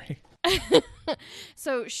derogatory.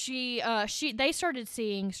 So they started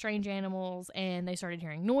seeing strange animals and they started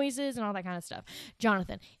hearing noises and all that kind of stuff.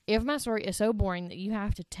 Jonathan, if my story is so boring that you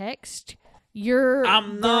have to text your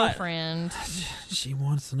girlfriend, She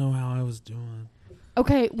wants to know how I was doing.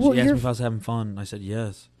 okay, well, She asked me you're if I was having fun. I said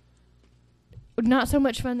yes. not so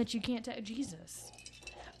much fun that you can't text Jesus.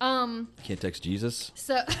 Can't text Jesus.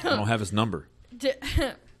 So I don't have his number.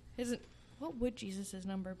 isn't what would Jesus'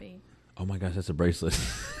 number be? Oh my gosh, that's a bracelet.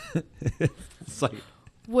 It's like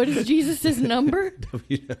What is Jesus' number?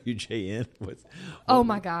 WWJN. Oh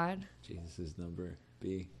my God. Jesus' number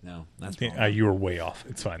B. No, that's wrong. You were way off.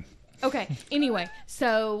 It's fine. Okay. Anyway,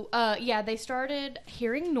 so they started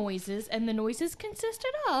hearing noises, and the noises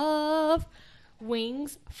consisted of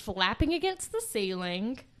wings flapping against the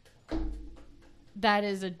ceiling. That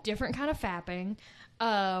is a different kind of fapping.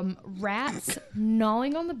 Rats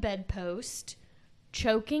gnawing on the bedpost,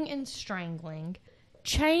 choking and strangling,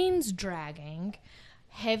 chains dragging,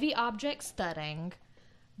 heavy objects thudding,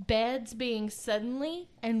 beds being suddenly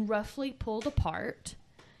and roughly pulled apart,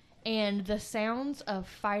 and the sounds of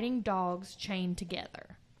fighting dogs chained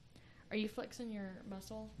together. Are you flexing your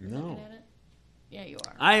muscle? No. Looking at it? Yeah, you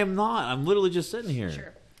are. I am not. I'm literally just sitting here.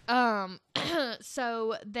 Sure.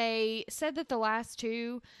 So they said that the last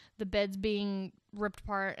two, the beds being ripped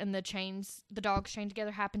apart and the dogs chained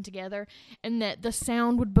together, happened together, and that the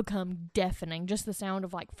sound would become deafening. Just the sound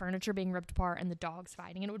of like furniture being ripped apart and the dogs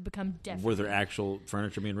fighting, and it would become deafening. Were there actual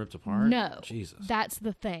furniture being ripped apart? No. Jesus. That's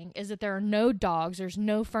the thing, is that there are no dogs, there's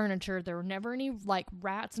no furniture, there were never any like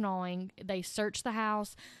rats gnawing. They searched the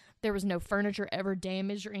house. There was no furniture ever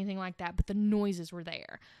damaged or anything like that, but the noises were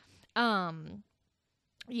there.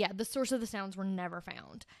 The source of the sounds were never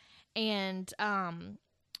found. And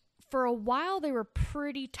for a while, they were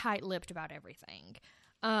pretty tight-lipped about everything.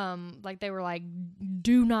 Like, they were like,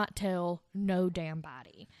 do not tell no damn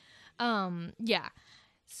body.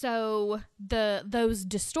 So those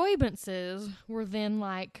disturbances were then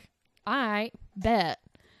like, I bet.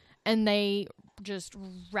 And they just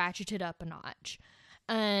ratcheted up a notch.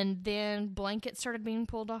 And then blankets started being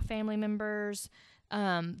pulled off family members.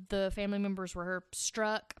 The family members were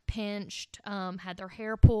struck, pinched, had their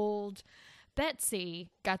hair pulled. Betsy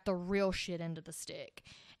got the real shit into the stick.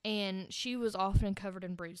 And she was often covered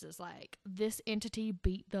in bruises. Like, this entity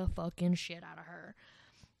beat the fucking shit out of her.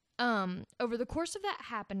 Over the course of that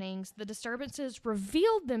happenings, the disturbances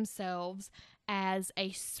revealed themselves as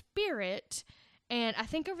a spirit. And I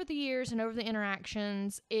think over the years and over the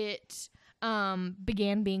interactions, it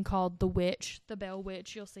began being called the witch, the Bell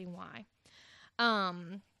Witch. You'll see why.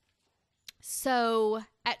 So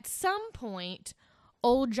at some point,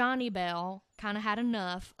 old Johnny Bell kind of had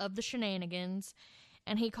enough of the shenanigans,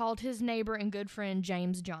 and he called his neighbor and good friend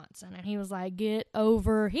James Johnson, and he was like, "Get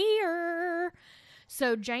over here."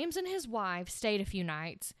 So James and his wife stayed a few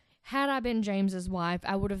nights. Had I been James's wife,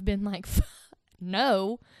 I would have been like,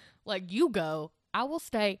 "No, like, you go. I will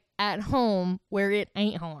stay at home where it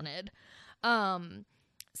ain't haunted."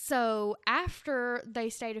 So after they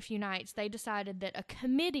stayed a few nights, they decided that a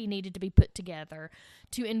committee needed to be put together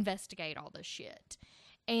to investigate all this shit.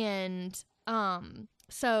 And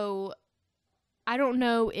so I don't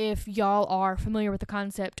know if y'all are familiar with the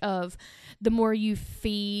concept of the more you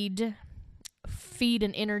feed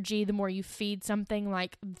an energy, the more you feed something,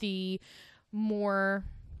 like the more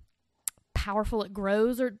powerful it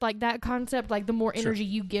grows, or like that concept, like the more energy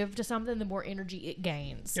you give to something, the more energy it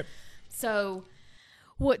gains. Yep. So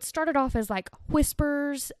what started off as like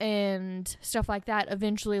whispers and stuff like that,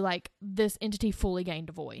 eventually like this entity fully gained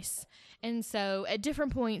a voice. And so at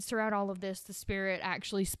different points throughout all of this, the spirit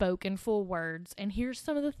actually spoke in full words. And here's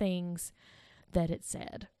some of the things that it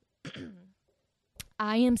said.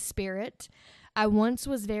 "I am spirit. I once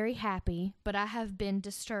was very happy, but I have been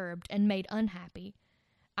disturbed and made unhappy.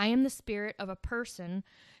 I am the spirit of a person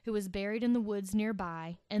who was buried in the woods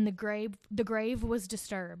nearby, and the grave was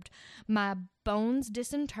disturbed. My bones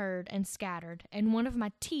disinterred and scattered, and one of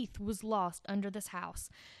my teeth was lost under this house.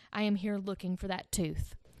 I am here looking for that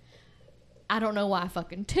tooth." I don't know why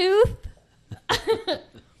fucking tooth.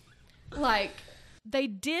 Like, they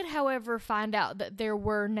did, however, find out that there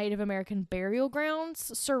were Native American burial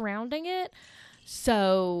grounds surrounding it.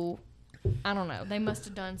 So I don't know. They must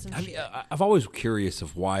have done some shit. I've always curious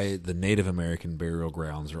of why the Native American burial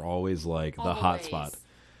grounds are always like the hot spot.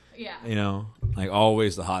 Yeah. You know, like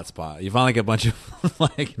always the hot spot. You find like a bunch of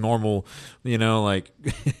like normal, you know, like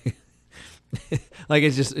like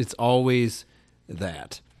it's always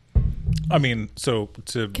that. I mean, so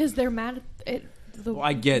to Because they're mad at it. Well,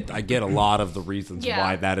 I get a lot of the reasons Yeah.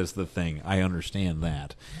 why that is the thing. I understand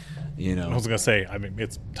that. You know, I was gonna say, I mean,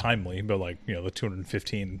 it's timely, but like, you know, the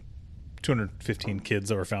 215 kids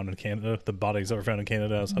that were found in Canada, the bodies that were found in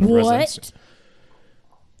Canada as residents.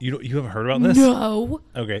 You haven't heard about this? No.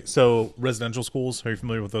 Okay, so residential schools, are you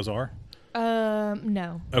familiar with those are?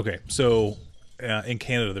 No. Okay, so in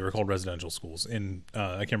Canada they were called residential schools. In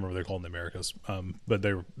I can't remember what they're called in the Americas, but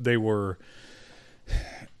they were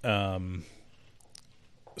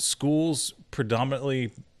schools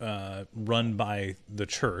predominantly run by the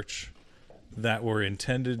church that were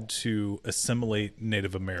intended to assimilate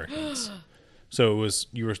Native Americans. So it was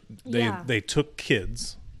they took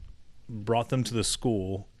kids, brought them to the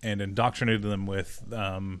school, and indoctrinated them with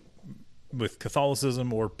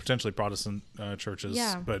Catholicism or potentially Protestant churches.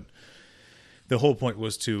 Yeah. But the whole point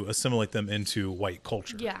was to assimilate them into white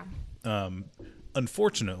culture. Yeah.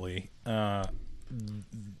 Unfortunately, a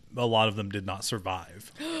lot of them did not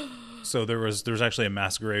survive. So there's actually a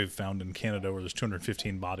mass grave found in Canada where there's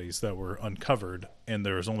 215 bodies that were uncovered, and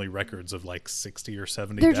there was only records of like 60 or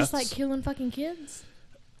 70 They're deaths. just like killing fucking kids.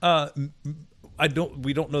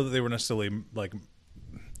 We don't know that they were necessarily like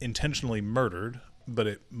intentionally murdered, but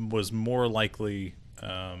it was more likely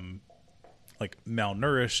like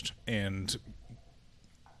malnourished and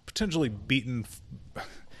potentially beaten.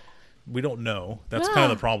 We don't know. That's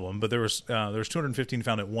kind of the problem. But there's 215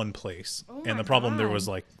 found at one place, and the problem there was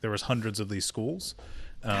hundreds of these schools.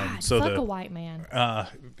 God, so fuck a white man.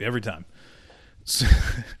 Every time, it's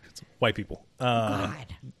white people God.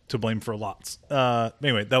 to blame for lots.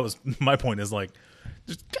 Anyway, that was my point. Is like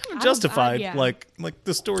just kind of justified. yeah. Like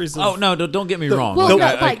the stories. Of, oh no, don't get me wrong. Well,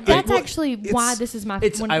 Like, that's actually why this is my.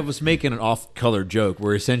 I was making an off-color joke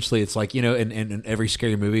where essentially it's like, you know, in every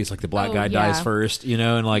scary movie, it's like the black guy dies first, you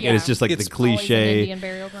know, and like and it's just like It's the always an cliche. Indian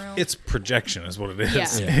burial ground. It's projection, is what it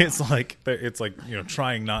is. Yeah. It's like you know,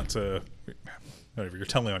 trying not to. Whatever, you're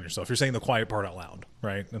telling on yourself. You're saying the quiet part out loud,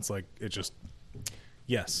 right? It's like it just.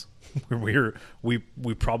 Yes,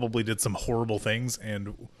 we probably did some horrible things,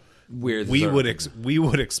 and Weird. we would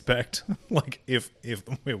expect like if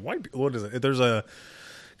white people, what is it? There's a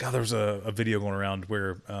video going around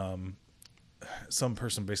where some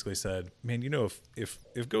person basically said, "Man, you know, if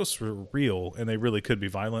ghosts were real and they really could be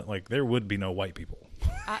violent, like there would be no white people."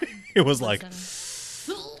 It was like,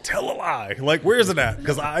 tell a lie. Like, where's it at?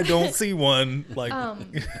 Because I don't see one. Like,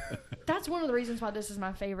 that's one of the reasons why this is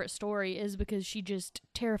my favorite story, is because she just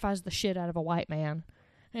terrifies the shit out of a white man,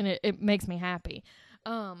 and it makes me happy.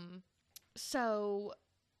 So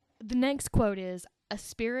the next quote is, a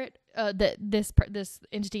spirit, that this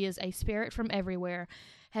entity is a spirit from everywhere,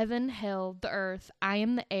 Heaven, hell, the earth, I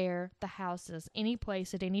am the air, the houses, any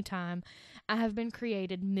place at any time. I have been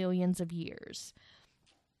created millions of years.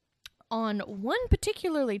 On one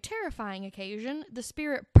particularly terrifying occasion, the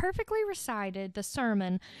Spirit perfectly recited the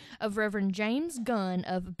sermon of Reverend James Gunn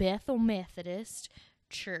of Bethel Methodist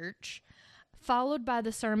Church, followed by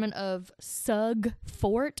the sermon of Sug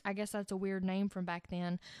Fort. I guess that's a weird name from back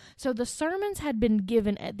then. So the sermons had been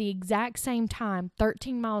given at the exact same time,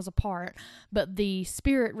 13 miles apart, but the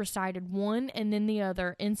Spirit recited one and then the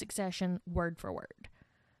other in succession, word for word.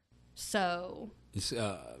 So... It's,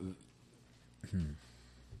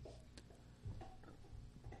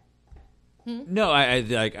 No,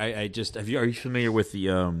 I just are you familiar with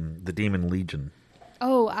the Demon Legion?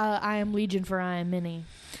 Oh, I am Legion, for I am many.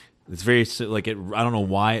 It's very like it. I don't know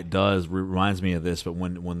why it does. Reminds me of this, but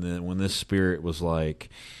when this spirit was like,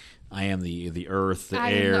 I am the earth, the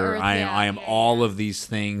air. I am all of these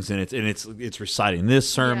things, and it's reciting this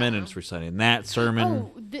sermon and it's reciting that sermon.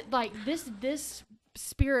 Oh, this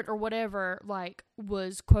spirit or whatever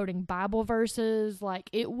was quoting Bible verses.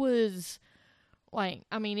 It was.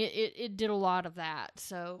 It did a lot of that,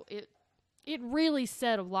 so it really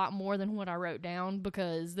said a lot more than what I wrote down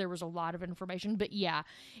because there was a lot of information. But yeah,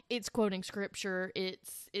 it's quoting scripture,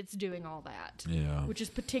 it's doing all that, which is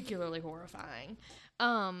particularly horrifying.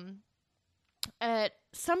 At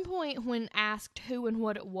some point, when asked who and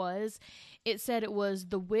what it was, it said it was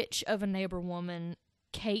the witch of a neighbor woman,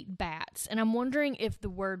 Kate Batts, and I'm wondering if the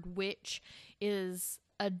word witch is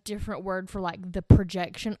a different word for the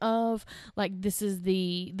projection of this is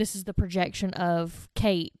the projection of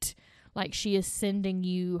Kate, she is sending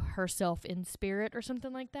you herself in spirit or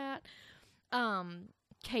something like that.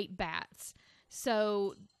 Kate Batts.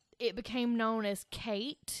 So it became known as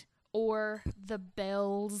Kate or the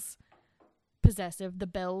Bells possessive, the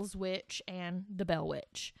Bells witch and the Bell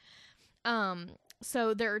witch.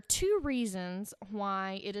 So there are two reasons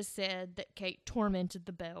why it is said that Kate tormented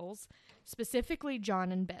the Bells, specifically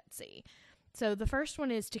John and Betsy. So the first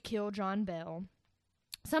one is to kill John Bell.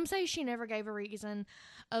 Some say she never gave a reason.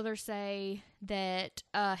 Others say that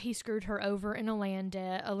he screwed her over in a land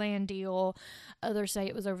deal. Others say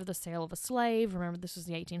it was over the sale of a slave. Remember, this was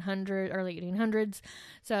the early 1800s.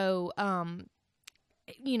 So,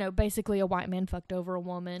 basically a white man fucked over a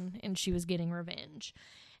woman and she was getting revenge.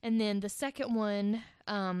 And then the second one,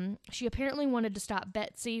 she apparently wanted to stop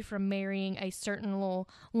Betsy from marrying a certain little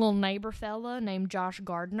neighbor fella named Josh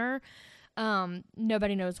Gardner.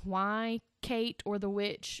 Nobody knows why Kate or the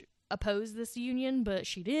witch opposed this union, but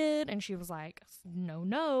she did, and she was like,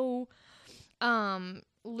 no.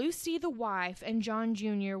 Lucy, the wife, and John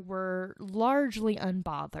Jr. were largely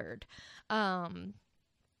unbothered.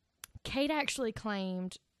 Kate actually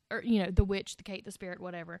claimed... or, the witch, the Kate, the spirit,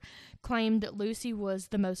 whatever, claimed that Lucy was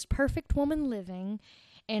the most perfect woman living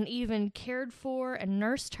and even cared for and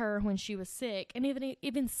nursed her when she was sick and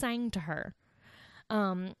even sang to her.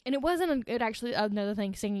 And another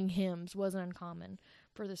thing, singing hymns wasn't uncommon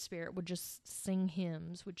for the spirit, would just sing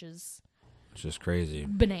hymns, which is... It's just crazy.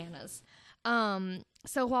 Bananas.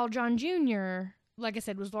 So while John Jr., like I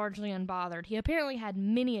said, was largely unbothered, he apparently had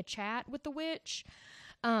many a chat with the witch,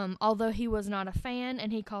 although he was not a fan,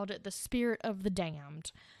 and he called it the spirit of the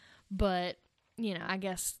damned. But, I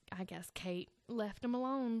guess Kate left him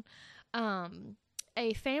alone.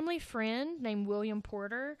 A family friend named William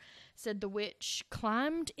Porter said the witch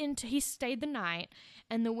he stayed the night,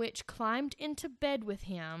 and the witch climbed into bed with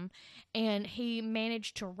him, and he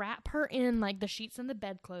managed to wrap her in the sheets and the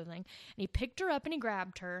bed clothing, and he picked her up and he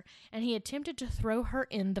grabbed her, and he attempted to throw her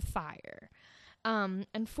in the fire.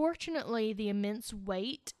 Unfortunately, the immense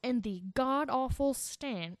weight and the god-awful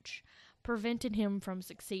stench prevented him from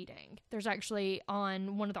succeeding. There's actually,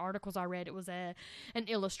 on one of the articles I read, it was an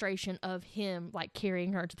illustration of him,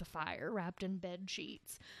 carrying her to the fire, wrapped in bed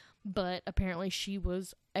sheets. But apparently she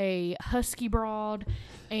was a husky broad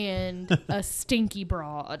and a stinky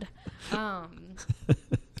broad.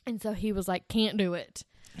 And so he was like, can't do it.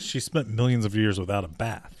 She spent millions of years without a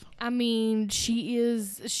bath. I mean,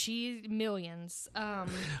 she millions.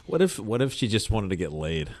 What if she just wanted to get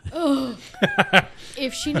laid?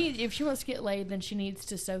 If she wants to get laid, then she needs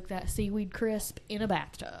to soak that seaweed crisp in a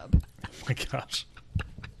bathtub. Oh my gosh.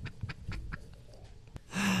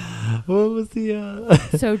 What was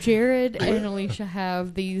the So Jared and Alicia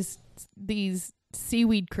have these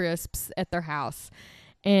seaweed crisps at their house.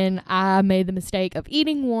 And I made the mistake of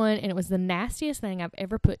eating one, and it was the nastiest thing I've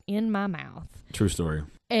ever put in my mouth. True story.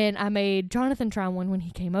 And I made Jonathan try one when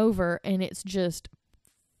he came over, and it's just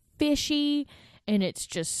fishy, and it's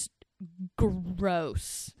just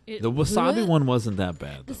gross. The wasabi one wasn't that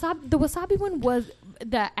bad. The wasabi one was,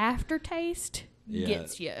 the aftertaste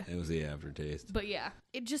gets you. It was the aftertaste. But yeah,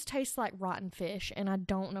 it just tastes like rotten fish, and I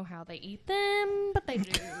don't know how they eat them, but they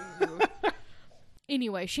do.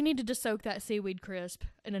 Anyway, she needed to soak that seaweed crisp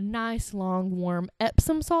in a nice, long, warm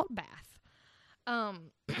Epsom salt bath.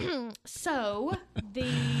 So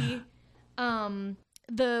the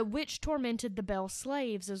witch tormented the Bell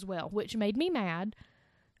slaves as well, which made me mad.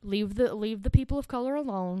 Leave the people of color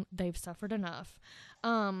alone. They've suffered enough.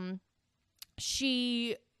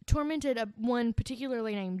 She tormented one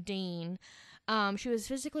particularly named Dean. She was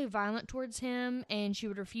physically violent towards him, and she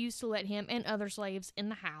would refuse to let him and other slaves in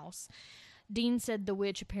the house. Dean said the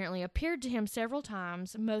witch apparently appeared to him several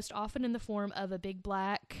times, most often in the form of a big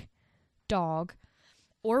black dog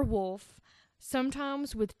or wolf,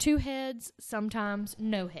 sometimes with 2 heads, sometimes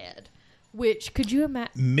no head. Which, could you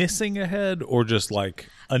imagine? Missing a head or just like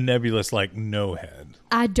a nebulous, like no head?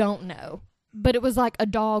 I don't know. But it was like a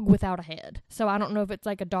dog without a head. So I don't know if it's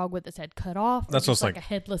like a dog with its head cut off. Or That's just what's like a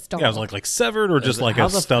headless dog. Yeah, it was like severed or just like a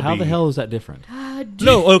stubby. How the hell is that different?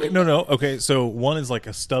 No, okay, no. Okay, so one is like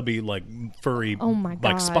a stubby, like furry, Oh my like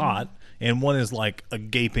God. spot, and one is like a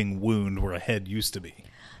gaping wound where a head used to be.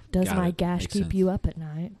 Does Got my it. gash Makes keep sense. you up at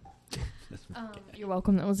night? You're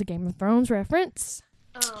welcome. That was a Game of Thrones reference.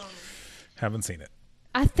 Haven't seen it.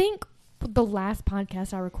 I think the last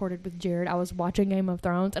podcast I recorded with Jared, I was watching Game of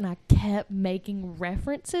Thrones, and I kept making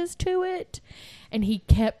references to it, and he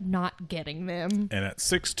kept not getting them. And at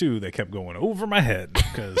 6'2", they kept going over my head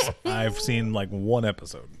because I've seen like one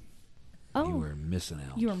episode. Oh, You were missing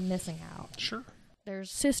out. you were missing out. Sure.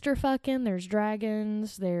 There's sister fucking, there's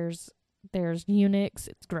dragons, there's eunuchs.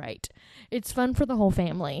 It's great. It's fun for the whole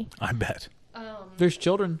family. I bet. There's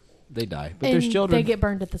children. They die, but And there's children. they get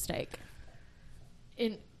burned at the stake.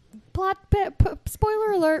 In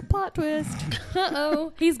spoiler alert, plot twist.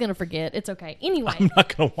 Uh-oh. He's going to forget. It's okay. Anyway. I'm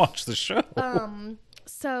not going to watch the show.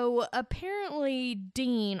 So apparently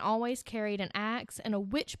Dean always carried an axe and a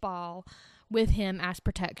witch ball with him as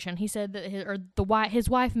protection. He said that his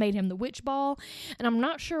wife made him the witch ball, and I'm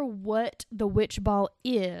not sure what the witch ball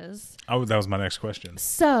is. Oh, that was my next question.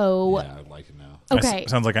 So Yeah, I'd like to know. okay.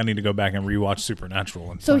 Sounds like I need to go back and rewatch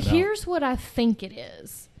Supernatural. And So find out. here's what I think it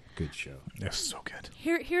is. Good show. It's so good.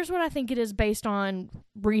 Here's what I think it is based on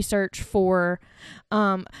research for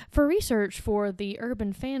the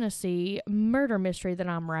urban fantasy murder mystery that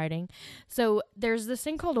I'm writing. So there's this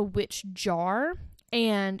thing called a witch jar,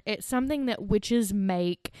 and it's something that witches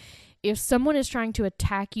make if someone is trying to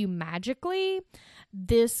attack you magically.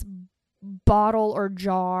 This bottle or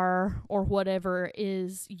jar or whatever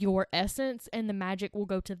is your essence, and the magic will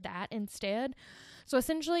go to that instead. So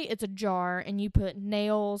essentially it's a jar, and you put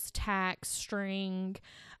nails, tacks, string,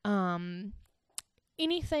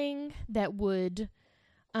 anything that would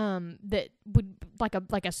like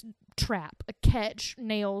a trap, a catch,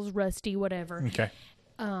 nails, rusty, whatever. Okay.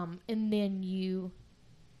 And then you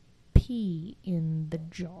pee in the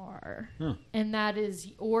jar. Huh. And that is,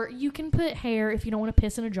 or you can put hair if you don't want to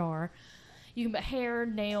piss in a jar. You can put hair,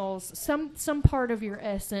 nails, some part of your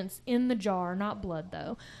essence in the jar, not blood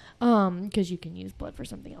though, because you can use blood for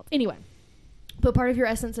something else. Anyway, put part of your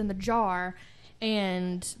essence in the jar,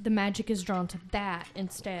 and the magic is drawn to that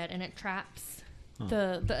instead, and it traps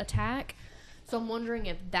the attack. So I'm wondering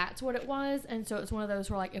if that's what it was, and so it's one of those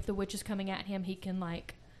where, like, if the witch is coming at him, he can,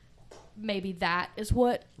 like, maybe that is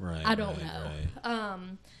what. Right. I don't know.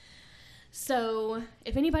 So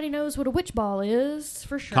if anybody knows what a witch ball is,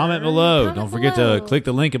 for sure, Comment below. comment Don't forget below. to click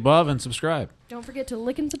the link above and subscribe. Don't forget to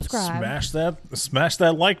lick and subscribe. Smash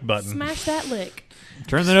that like button. Smash that lick.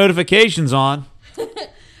 Turn the notifications on.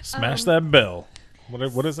 Smash that bell.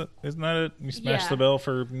 What is it? Isn't that it? You smash Yeah. the bell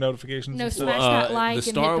for notifications. No, and stuff? smash that like the and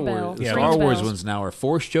Star hit the bell. Wars, the Yeah, Star Ring the Wars bells. ones now are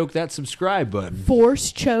force choke that subscribe button.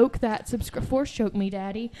 Force choke that force choke me,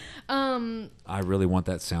 daddy. I really want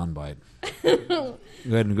that sound bite. go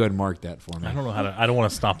ahead and mark that for me. I don't know how to. I don't want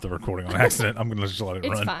to stop the recording on accident. I'm going to just let it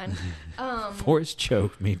It's run. fine. Force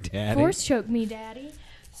choke me, daddy. Force choke me, daddy.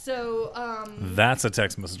 So That's a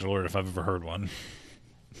text message alert if I've ever heard one.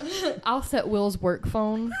 I'll set Will's work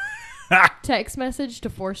phone text message to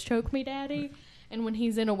force choke me, daddy. And when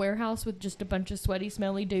he's in a warehouse with just a bunch of sweaty,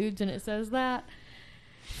 smelly dudes and it says that,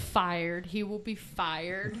 fired. He will be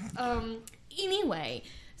fired. Anyway,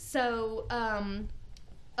 so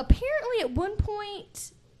apparently at one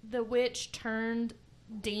point the witch turned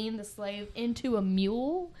Dean the slave into a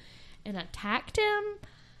mule and attacked him.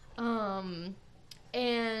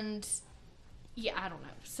 And yeah, I don't know.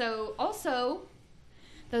 So also,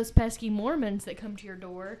 those pesky Mormons that come to your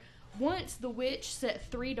door, once the witch set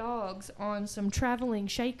 3 dogs on some traveling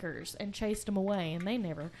Shakers and chased them away, and they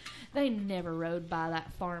never rode by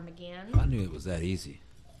that farm again. I knew it was that easy.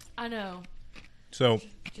 I know. So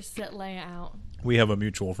Just sit lay out. we have a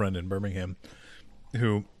mutual friend in Birmingham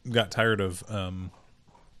who got tired of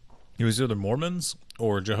he was either Mormons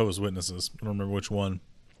or Jehovah's Witnesses. I don't remember which one.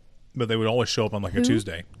 But they would always show up on like a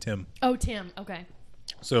Tuesday. Tim. Oh, Tim. Okay.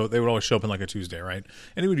 So they would always show up on like a Tuesday, right?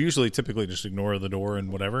 And he would usually typically just ignore the door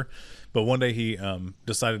and whatever. But one day he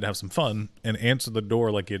decided to have some fun and answered the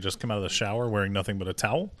door like he had just come out of the shower wearing nothing but a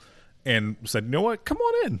towel and said, you know what, come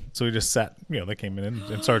on in. So he just sat, they came in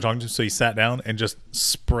and started talking to him. So he sat down and just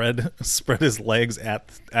spread his legs at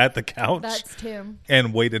the couch. That's Tim.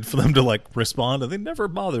 And waited for them to like respond, and they never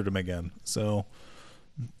bothered him again. So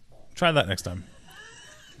try that next time.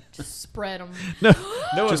 Just spread them. No,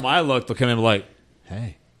 just my luck. They'll come in like,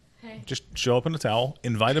 hey. Just show up in a towel,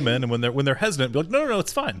 invite them in, and when they're hesitant, be like, no,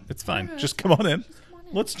 it's fine. It's fine. Just come on in.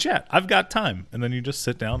 Let's chat. I've got time. And then you just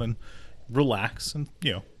sit down and relax and,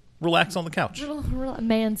 relax on the couch.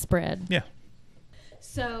 Man spread. Yeah.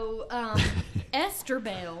 So, Esther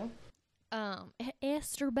Bell, her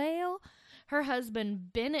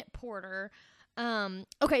husband, Bennett Porter.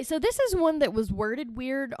 Okay, so this is one that was worded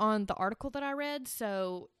weird on the article that I read,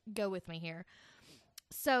 so go with me here.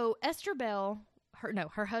 So, Esther Bell,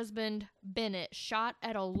 her husband, Bennett, shot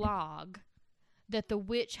at a log that the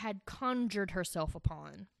witch had conjured herself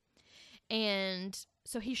upon. And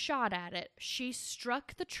so he shot at it. She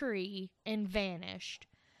struck the tree and vanished.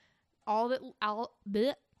 All that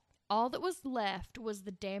was left was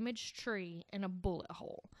the damaged tree and a bullet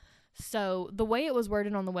hole. So the way it was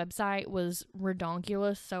worded on the website was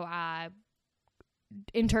redonkulous, so I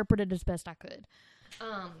interpreted as best I could.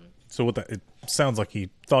 So it sounds like he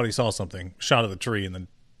thought he saw something, shot at the tree, and then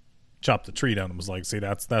chopped the tree down and was like, see,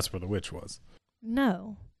 that's where the witch was.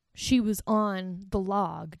 No. She was on the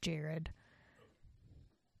log, Jared.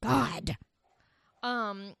 God.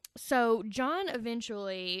 So John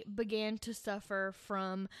eventually began to suffer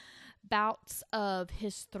from bouts of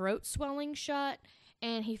his throat swelling shut,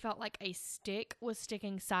 and he felt like a stick was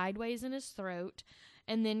sticking sideways in his throat,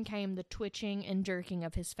 and then came the twitching and jerking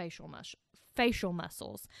of his facial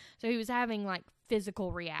muscles. So he was having like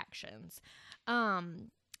physical reactions.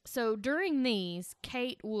 So during these,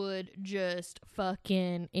 Kate would just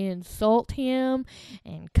fucking insult him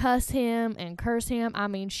and cuss him and curse him. I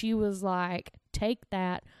mean, she was like, take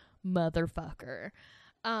that, motherfucker.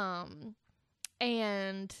 And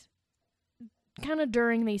kind of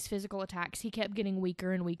during these physical attacks, he kept getting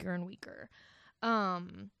weaker and weaker and weaker.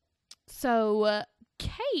 So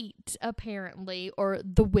Kate, apparently, or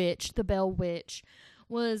the witch, the Bell Witch,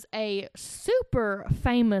 was a super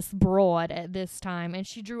famous broad at this time, and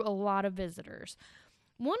she drew a lot of visitors.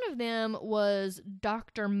 One of them was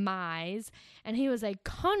Dr. Mize, and he was a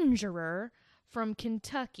conjurer from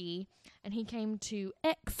Kentucky, and he came to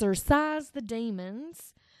exorcise the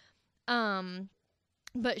demons.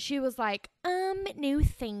 But she was like, no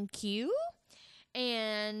thank you.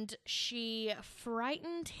 And she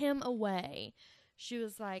frightened him away. She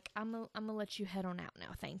was like, I'm gonna let you head on out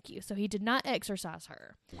now, thank you. So he did not exorcise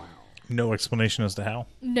her. Wow. No explanation as to how?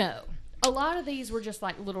 No. A lot of these were just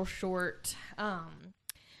like little short.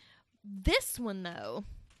 This one, though,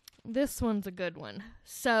 this one's a good one.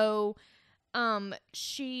 So,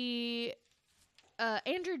 Andrew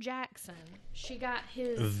Jackson, she got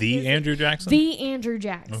Andrew Jackson? The Andrew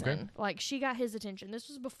Jackson. Okay. Like, she got his attention. This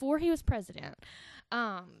was before he was president.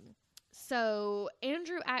 So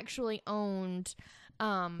Andrew actually owned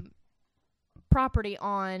property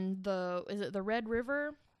on the Red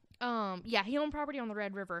River? Yeah, he owned property on the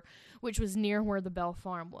Red River, which was near where the Bell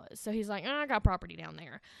Farm was. So he's like, I got property down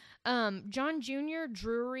there. John Jr.,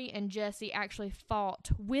 Drury, and Jesse actually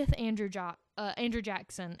fought with Andrew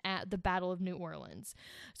Jackson at the Battle of New Orleans.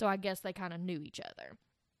 So I guess they kind of knew each other.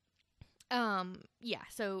 Yeah,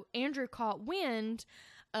 so Andrew caught wind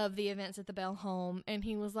of the events at the Bell home, and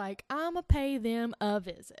he was like, I'ma pay them a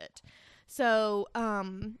visit. So,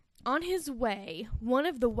 on his way, one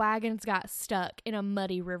of the wagons got stuck in a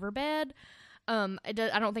muddy riverbed. I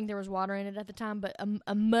don't think there was water in it at the time, but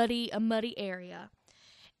a muddy area.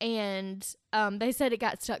 And they said it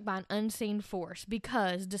got stuck by an unseen force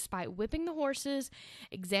because despite whipping the horses,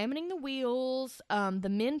 examining the wheels, the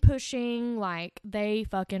men pushing, like, they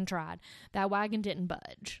fucking tried. That wagon didn't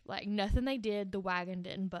budge. Like, nothing they did, the wagon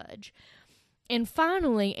didn't budge. And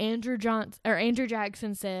finally, Andrew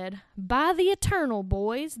Jackson said, by the eternal,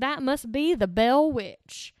 boys, that must be the Bell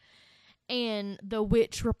Witch. And the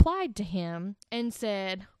witch replied to him and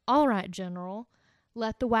said, all right, General,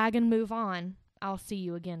 let the wagon move on. I'll see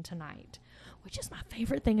you again tonight. Which is my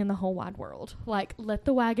favorite thing in the whole wide world. Like, let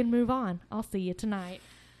the wagon move on. I'll see you tonight.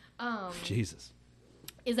 Jesus.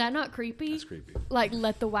 Is that not creepy? That's creepy. Like,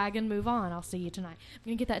 let the wagon move on. I'll see you tonight. I'm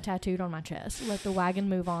going to get that tattooed on my chest. Let the wagon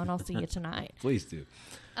move on. I'll see you tonight. Please do.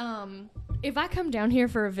 If I come down here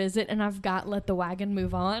for a visit and I've got let the wagon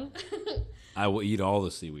move on. I will eat all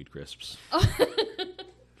the seaweed crisps.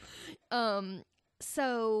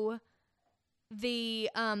 So the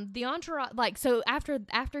entourage, like, so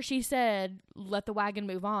after she said let the wagon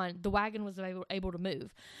move on, the wagon was able to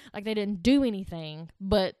move. Like, they didn't do anything,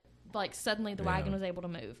 but like suddenly the wagon was able to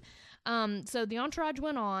move. So the entourage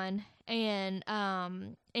went on, and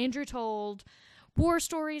Andrew told war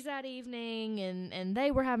stories that evening, and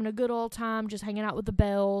they were having a good old time just hanging out with the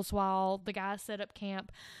Bells while the guys set up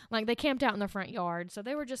camp. Like, they camped out in the front yard, so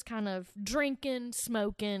they were just kind of drinking,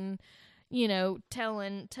 smoking, you know,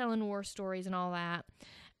 telling war stories and all that.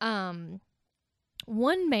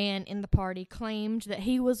 One man in the party claimed that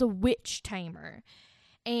he was a witch tamer,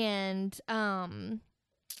 and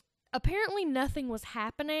apparently nothing was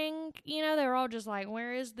happening. You know, they were all just like,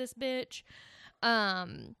 where is this bitch?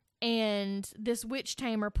 And this witch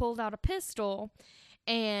tamer pulled out a pistol,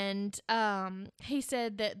 and he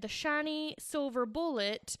said that the shiny silver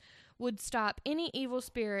bullet would stop any evil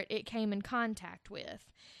spirit it came in contact with.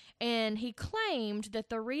 And he claimed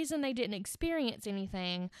that the reason they didn't experience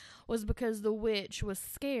anything was because the witch was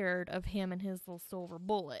scared of him and his little silver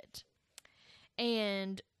bullet.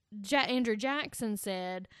 And Andrew Jackson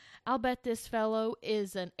said, I'll bet this fellow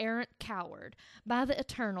is an arrant coward. By the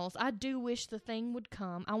Eternals, I do wish the thing would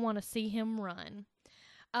come. I want to see him run.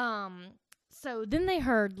 So then they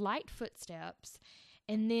heard light footsteps,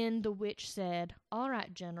 and then the witch said, all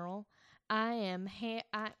right, General, I am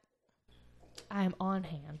on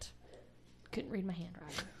hand. Couldn't read my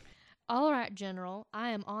handwriting. All right, General, I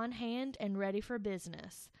am on hand and ready for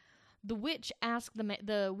business. The witch asked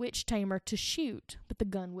the witch tamer to shoot, but the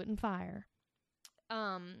gun wouldn't fire.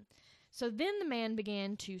 So then the man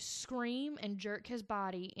began to scream and jerk his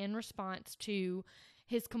body in response to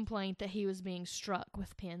his complaint that he was being struck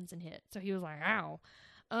with pins and hit. So he was like, ow.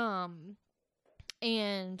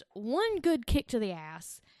 And one good kick to the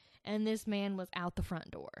ass, and this man was out the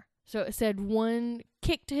front door. So it said one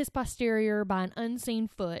kick to his posterior by an unseen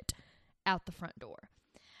foot out the front door.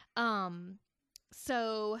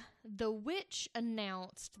 So the witch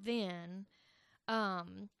announced then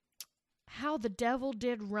how the devil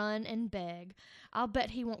did run and beg. I'll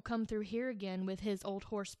bet he won't come through here again with his old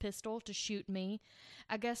horse pistol to shoot me.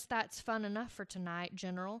 I guess that's fun enough for tonight,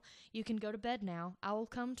 General. You can go to bed now. I will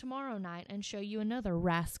come tomorrow night and show you another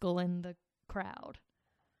rascal in the crowd.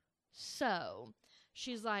 So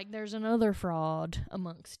she's like, there's another fraud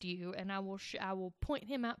amongst you, and I will point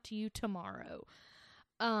him out to you tomorrow.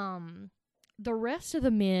 The rest of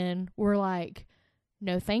the men were like,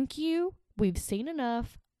 no thank you, we've seen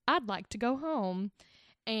enough, I'd like to go home.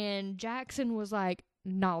 And Jackson was like,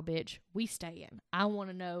 nah, bitch, we staying. I want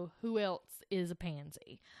to know who else is a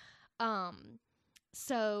pansy.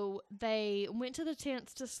 So they went to the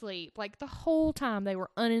tents to sleep. Like, the whole time they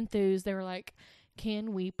were unenthused. They were like,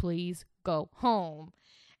 can we please go home?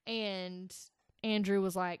 And Andrew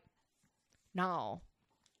was like, no.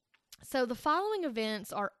 So the following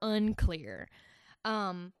events are unclear.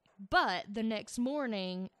 But the next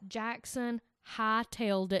morning, Jackson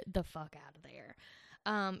hightailed it the fuck out of there.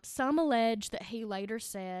 Some allege that he later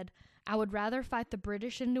said, I would rather fight the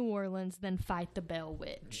British in New Orleans than fight the Bell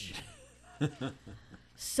Witch.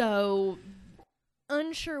 So,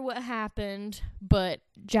 unsure what happened, but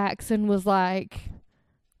Jackson was like,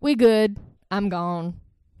 we good, I'm gone.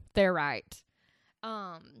 They're right.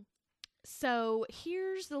 So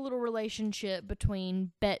here's the little relationship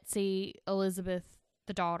between Betsy, Elizabeth,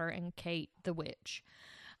 the daughter, and Kate, the witch.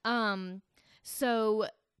 So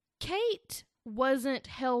Kate wasn't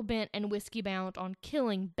hell-bent and whiskey-bound on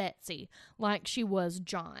killing Betsy like she was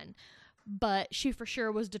John, but she for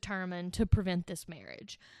sure was determined to prevent this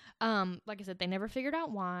marriage. Like I said, they never figured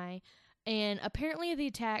out why, and apparently the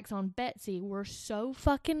attacks on Betsy were so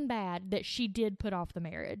fucking bad that she did put off the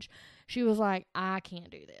marriage. She was like, I can't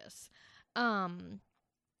do this.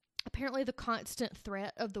 Apparently the constant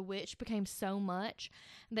threat of the witch became so much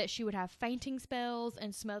that she would have fainting spells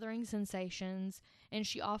and smothering sensations, and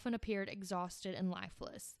she often appeared exhausted and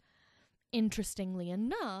lifeless. Interestingly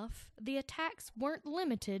enough, the attacks weren't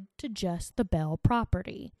limited to just the Bell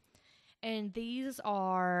property. And these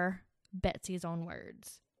are Betsy's own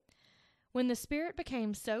words. When the spirit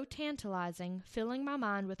became so tantalizing, filling my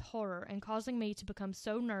mind with horror and causing me to become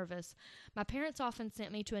so nervous, my parents often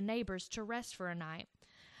sent me to a neighbor's to rest for a night.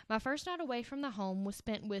 My first night away from the home was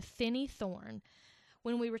spent with Finney Thorne.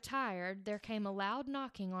 When we retired, there came a loud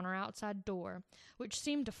knocking on our outside door, which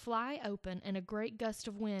seemed to fly open, and a great gust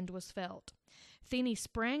of wind was felt. Feeny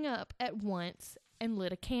sprang up at once and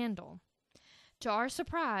lit a candle. To our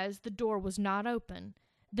surprise, the door was not open.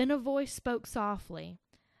 Then a voice spoke softly.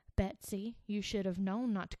 "Betsy, you should have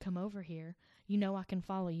known not to come over here. You know I can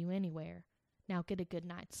follow you anywhere. Now get a good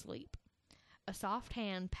night's sleep." A soft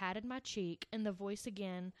hand patted my cheek, and the voice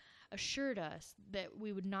again assured us that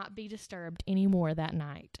we would not be disturbed any more that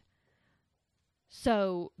night.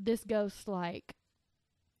 So this ghost, like,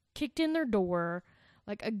 kicked in their door,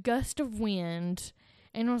 like a gust of wind,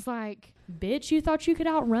 and was like, "Bitch, you thought you could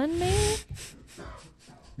outrun me?"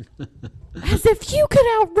 As if you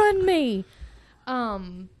could outrun me!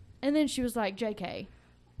 And then she was like, "JK,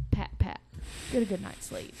 pat, pat, get a good night's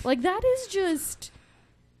sleep." Like, that is just...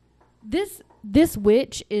 This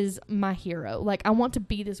witch is my hero. Like, I want to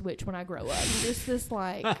be this witch when I grow up. Just this,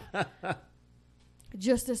 like...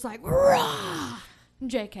 rah!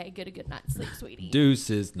 JK, get a good night's sleep, sweetie.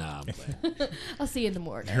 Deuces, nah. I'll see you in the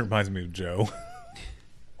morning. It reminds me of Joe.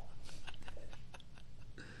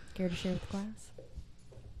 Care to share with the class?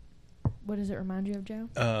 What does it remind you of, Joe?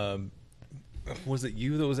 Was it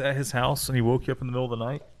you that was at his house and he woke you up in the middle of the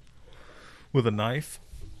night with a knife?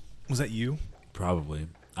 Was that you? Probably.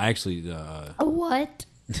 I actually... What?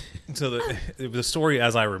 So the story,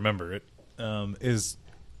 as I remember it, is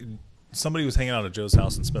somebody was hanging out at Joe's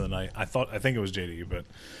house and spent the night. I think it was JD, but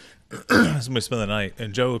somebody spent the night.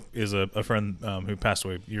 And Joe is a friend who passed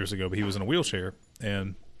away years ago, but he was in a wheelchair.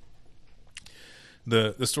 And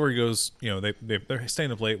the story goes, they're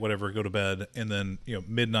staying up late, whatever, go to bed, and then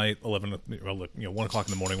midnight, 1 o'clock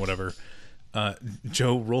in the morning, whatever.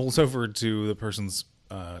 Joe rolls over to the person's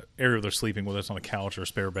area they're sleeping, whether it's on a couch or a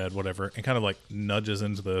spare bed, whatever, and kind of like nudges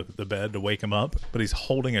into the bed to wake him up. But he's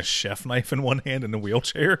holding a chef knife in one hand in a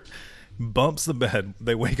wheelchair, bumps the bed.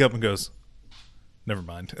 They wake up and goes, "Never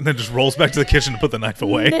mind," and then just rolls back to the kitchen to put the knife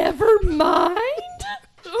away. Never mind.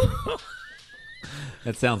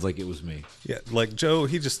 That sounds like it was me. Yeah, like Joe,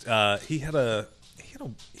 he just he had a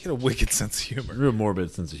wicked sense of humor. Real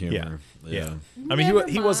morbid sense of humor. Yeah. I mean,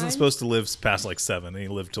 he wasn't supposed to live past like 7, and he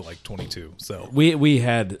lived to like 22. So We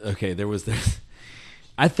had, okay, there was this,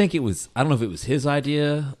 I think it was, I don't know if it was his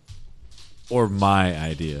idea or my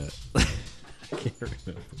idea. I can't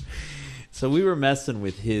remember. So we were messing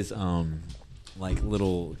with his like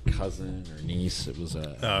little cousin or niece. It was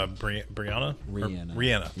Brianna?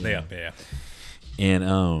 Rihanna. Yeah.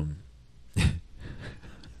 And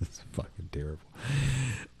it's fucking terrible.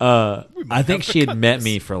 I think she had met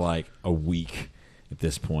me for like a week at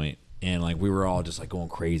this point, and like we were all just like going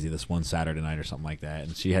crazy this one Saturday night or something like that,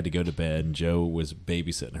 and she had to go to bed, and Joe was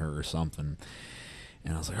babysitting her or something,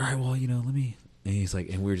 and I was like, all right, well, let me, and he's like,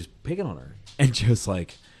 and we were just picking on her, and Joe's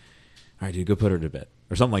like, all right, dude, go put her to bed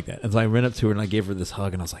or something like that. And so I ran up to her and I gave her this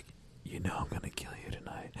hug, and I was like, I'm gonna kill you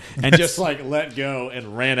tonight, and just like let go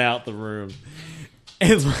and ran out the room.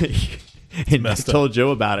 And like, and I told Joe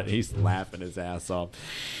about it. He's laughing his ass off.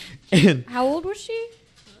 And How old was she?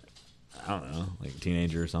 I don't know, like a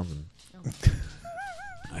teenager or something. Oh.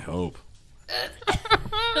 I hope.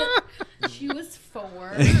 She was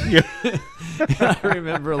 4. I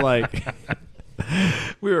remember like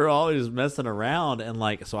we were all just messing around, and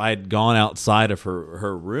like, so I had gone outside of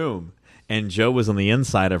her room, and Joe was on the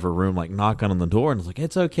inside of her room, like knocking on the door, and I was like,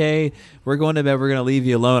 "It's okay, we're going to bed. We're gonna leave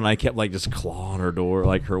you alone." And I kept like just clawing her door,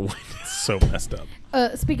 like her window. So messed up.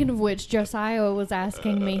 Speaking of which, Josiah was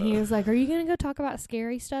asking me. He was like, "Are you gonna go talk about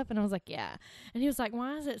scary stuff?" And I was like, "Yeah." And he was like,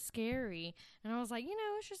 "Why is it scary?" And I was like,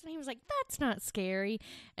 it's just. And he was like, "That's not scary."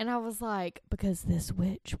 And I was like, "Because this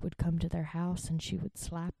witch would come to their house and she would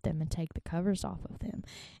slap them and take the covers off of them,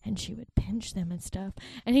 and she would pinch them and stuff."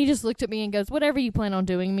 And he just looked at me and goes, "Whatever you plan on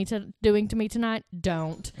doing to me tonight,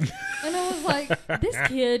 don't." And I was like, "This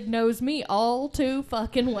kid knows me all too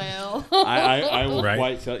fucking well." I will Right.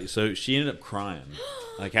 quite tell you. So she ended up crying,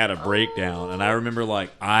 like had a breakdown, and I remember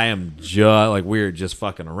like I am just like we were just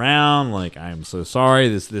fucking around. Like, I am so sorry.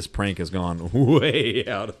 This prank has gone way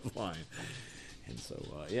out of line. And so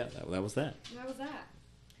yeah, that was that. That was that.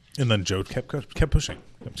 And then Joe kept pushing.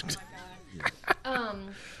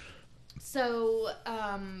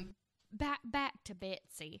 Back to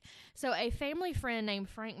Betsy. So a family friend named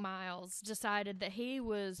Frank Miles decided that he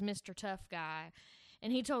was Mr. Tough Guy,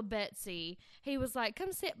 and he told Betsy, he was like,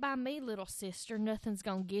 "Come sit by me, little sister. Nothing's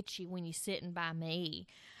gonna get you when you sitting by me."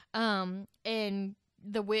 And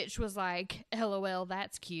the witch was like, "LOL,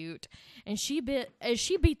 that's cute." And she beat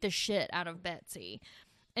the shit out of Betsy.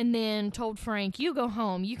 And then told Frank, "You go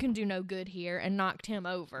home. You can do no good here," and knocked him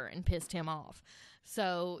over and pissed him off.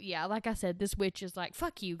 So, yeah, like I said, this witch is like,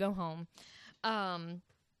 "Fuck you, go home." On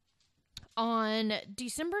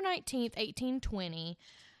December 19th, 1820,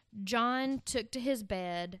 John took to his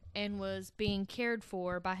bed and was being cared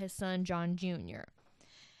for by his son, John Jr.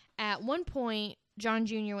 At one point, John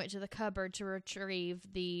Jr. went to the cupboard to retrieve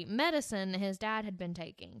the medicine that his dad had been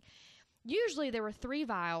taking. Usually there were 3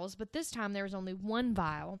 vials, but this time there was only 1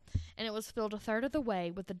 vial, and it was filled a third of the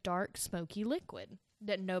way with a dark, smoky liquid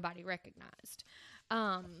that nobody recognized.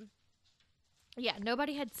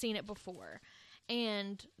 Nobody had seen it before.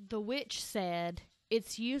 And the witch said,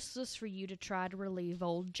 "It's useless for you to try to relieve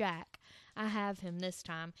old Jack. I have him this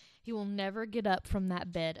time. He will never get up from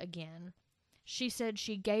that bed again." She said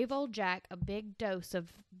she gave old Jack a big dose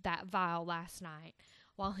of that vial last night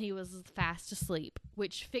while he was fast asleep,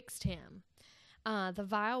 which fixed him. The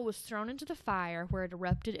vial was thrown into the fire where it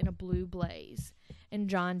erupted in a blue blaze, and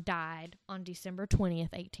John died on December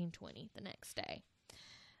 20th, 1820, the next day.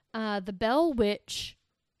 The Bell Witch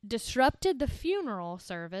disrupted the funeral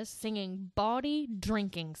service singing bawdy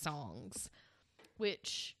drinking songs,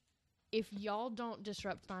 which, if y'all don't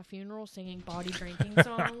disrupt my funeral singing bawdy drinking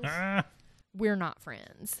songs, we're not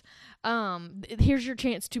friends. Here's your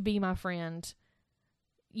chance to be my friend,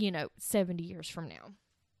 70 years from now.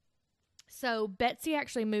 So Betsy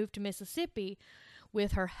actually moved to Mississippi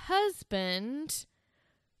with her husband,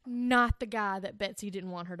 not the guy that Betsy didn't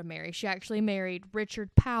want her to marry. She actually married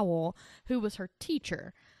Richard Powell, who was her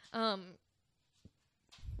teacher. I'm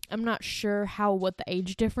not sure what the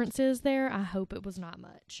age difference is there. I hope it was not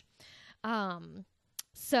much.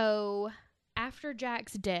 So after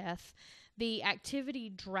Jack's death, the activity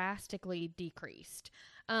drastically decreased.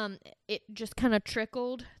 It just kind of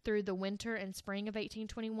trickled through the winter and spring of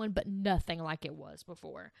 1821, but nothing like it was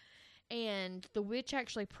before. And the witch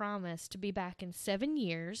actually promised to be back in 7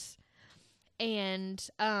 years. And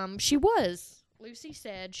she was. Lucy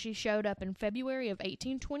said she showed up in February of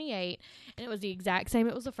 1828, and it was the exact same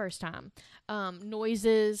it was the first time.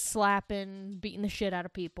 Noises, slapping, beating the shit out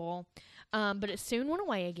of people. But it soon went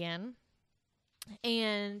away again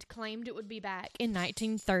and claimed it would be back in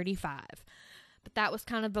 1935. But that was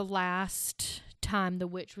kind of the last time the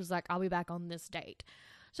witch was like, "I'll be back on this date."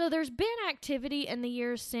 So there's been activity in the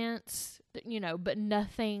years since, but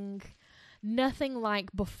nothing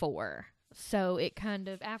like before. So it kind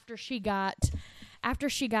of, after she got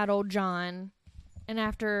old John, and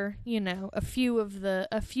after, a few of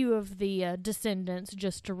the descendants,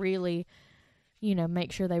 just to really,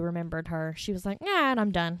 make sure they remembered her, she was like, "Nah,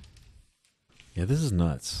 I'm done." Yeah, this is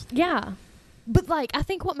nuts. Yeah. But, I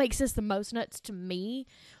think what makes this the most nuts to me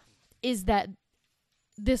is that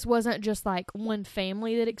this wasn't just, one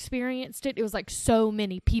family that experienced it. It was, so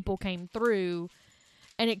many people came through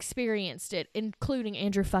and experienced it, including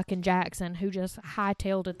Andrew fucking Jackson, who just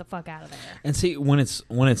hightailed it the fuck out of there. And see, when it's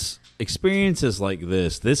experiences like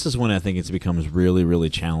this is when I think it becomes really,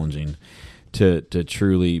 really challenging to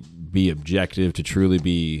truly be objective, to truly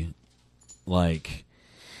be,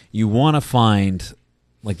 you want to find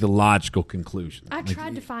the logical conclusion. I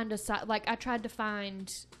tried to find a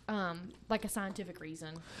scientific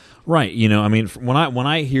reason. Right. When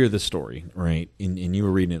I hear the story, right, and you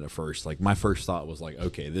were reading it at first, my first thought was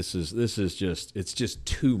okay, this is just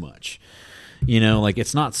too much.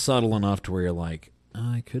 It's not subtle enough to where you're like,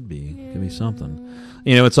 oh, it could be something.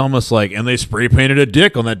 It's almost and they spray painted a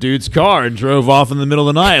dick on that dude's car and drove off in the middle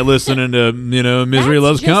of the night listening to, Misery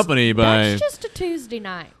Loves Company by... That's just a Tuesday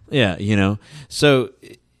night. Yeah, so...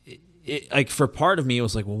 for part of me, it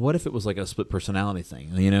was well, what if it was a split personality thing,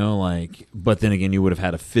 but then again, you would have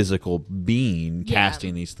had a physical being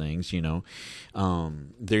casting these things,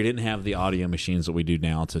 they didn't have the audio machines that we do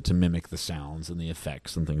now to mimic the sounds and the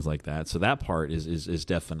effects and things like that. So that part is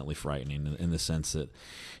definitely frightening in the sense that,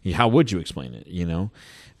 how would you explain it,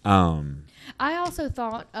 I also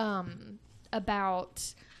thought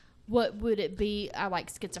about what would it be,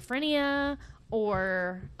 schizophrenia,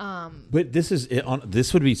 or but this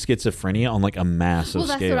would be schizophrenia on a massive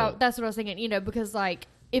scale. That's what I was thinking, because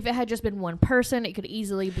if it had just been one person, it could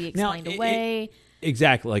easily be explained away.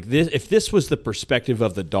 Exactly. If this was the perspective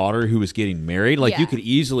of the daughter who was getting married, you could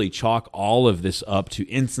easily chalk all of this up to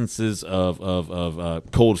instances of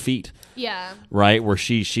cold feet. Yeah. Right, where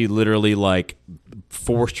she literally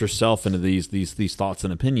forced herself into these thoughts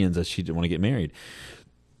and opinions that she didn't want to get married.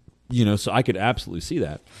 So I could absolutely see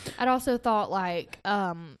that. I'd also thought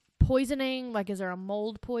poisoning, is there a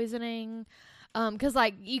mold poisoning? Because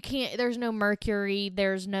you can't, there's no mercury,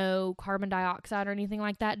 there's no carbon dioxide or anything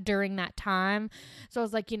like that during that time. So I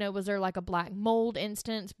was was there a black mold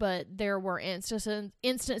instance? But there were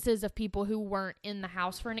instances of people who weren't in the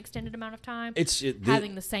house for an extended amount of time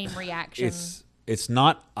having the same reaction. It's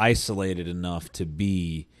not isolated enough to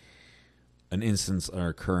be an instance or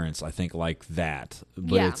occurrence, I think, like that.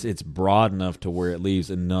 But Yeah. it's broad enough to where it leaves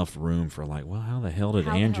enough room for like, well, how the hell did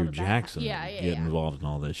How the hell Andrew did that Jackson happen? Yeah, get yeah. involved in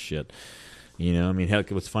all this shit? You know, I mean,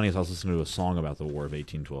 heck, what's funny is I was listening to a song about the War of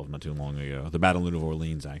 1812 not too long ago, the Battle of New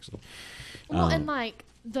Orleans, actually. Well, and like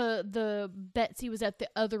the Betsy was at the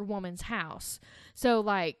other woman's house, so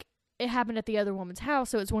like it happened at the other woman's house.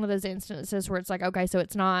 So it's one of those instances where it's like, okay, so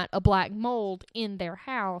it's not a black mold in their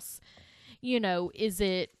house. You know, is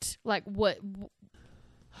it like what?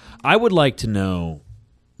 I would like to know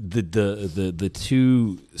the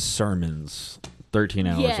two sermons 13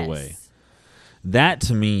 hours Yes. away. That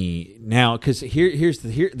to me now, because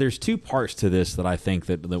there's two parts to this that I think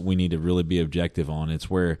that we need to really be objective on. It's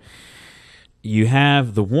where you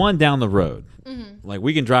have the one down the road. Mm-hmm. Like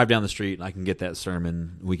we can drive down the street and I can get that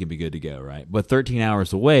sermon. We can be good to go, right? But 13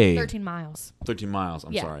 hours away, 13 miles. 13 miles.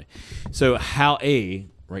 I'm Yeah. sorry. So how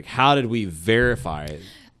did we verify it?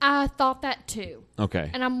 I thought that too. Okay.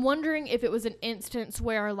 And I'm wondering if it was an instance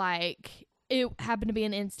where, like, it happened to be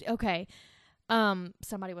an okay,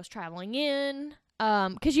 somebody was traveling in,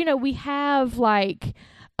 because, you know, we have, like,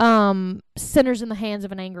 sinners in the hands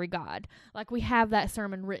of an angry God. Like, we have that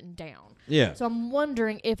sermon written down. Yeah. So I'm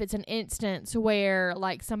wondering if it's an instance where,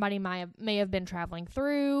 like, somebody may have been traveling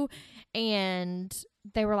through and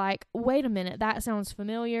they were like, wait a minute, that sounds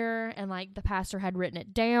familiar, and, like, the pastor had written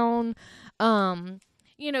it down.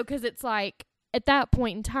 You know, because it's like, at that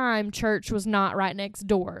point in time, church was not right next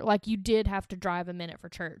door. Like, you did have to drive a minute for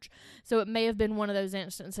church. So it may have been one of those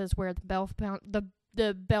instances where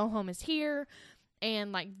the bell home is here,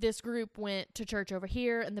 and, like, this group went to church over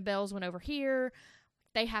here, and the bells went over here.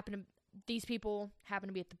 These people happen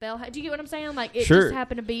to be at the bell. Do you get what I'm saying? Like, it Sure. just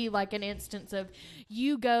happened to be, like, an instance of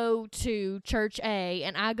you go to church A,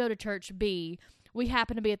 and I go to church B. We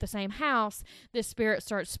happen to be at the same house. This spirit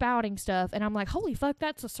starts spouting stuff, and I'm like, holy fuck,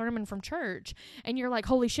 that's a sermon from church. And you're like,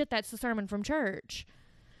 holy shit, that's the sermon from church.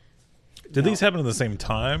 Did these happen at the same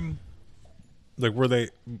time? Like, were they?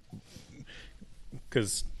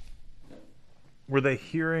 Because were they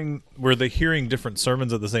hearing different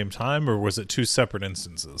sermons at the same time, or was it two separate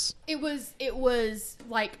instances? It was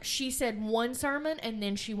like she said one sermon, and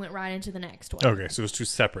then she went right into the next one. Okay, so it was two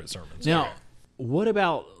separate sermons. Now, what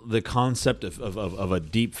about the concept of a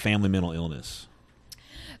deep family mental illness?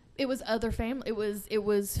 It was other family. It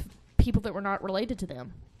was people that were not related to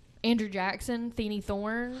them. Andrew Jackson, Thenie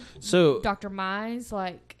Thorne, So Dr. Mize.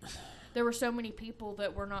 Like, there were so many people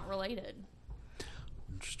that were not related.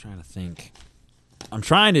 I'm just trying to think. I'm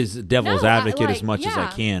trying to devil's No, advocate as much as I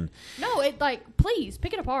yeah. can. No, please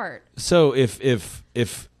pick it apart. So if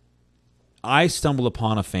I stumble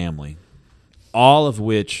upon a family, all of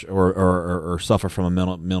which or suffer from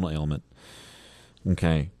a mental ailment,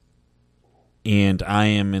 okay, and I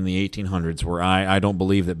am in the 1800s where I don't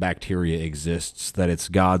believe that bacteria exists, that it's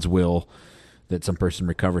God's will that some person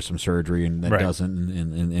recovers from surgery and that Right. doesn't,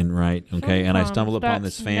 and right, okay, and I stumble upon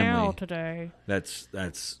this family today.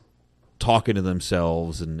 that's talking to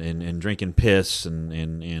themselves and drinking piss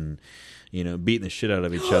and you know, beating the shit out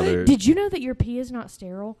of each other. Did you know that your pee is not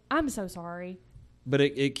sterile? I'm so sorry. But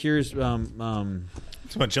it cures.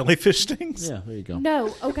 It's what, jellyfish stings? Yeah, there you go.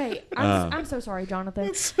 No, okay. I'm so sorry, Jonathan.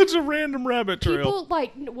 It's such a random rabbit trail.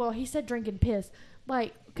 People well, he said drinking piss,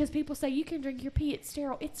 like, because people say you can drink your pee. It's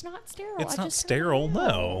sterile. It's not sterile. It's I not just sterile, don't know.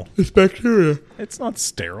 no. It's bacteria. It's not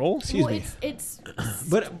sterile. Excuse me. It's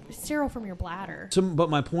But sterile from your bladder. but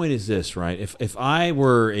my point is this, right? If I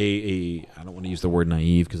were a I don't want to use the word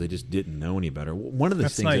naive because I just didn't know any better. One of the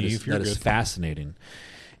That's things naive, you're that is good. fascinating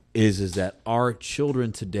is that our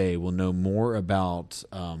children today will know more about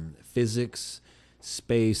physics,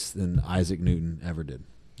 space than Isaac Newton ever did.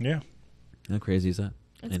 Yeah. How crazy is that?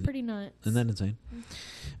 It's pretty nuts. Isn't that insane?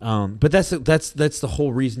 But that's the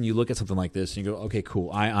whole reason you look at something like this and you go, okay,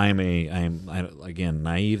 cool. I am again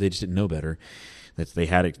naive. They just didn't know better. They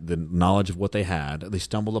had the knowledge of what they had. They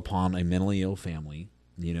stumbled upon a mentally ill family,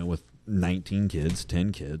 you know, with 19 kids,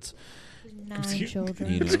 10 kids, 9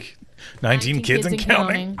 children. you know, 19 kids and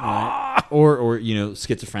counting. or you know,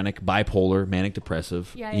 schizophrenic, bipolar, manic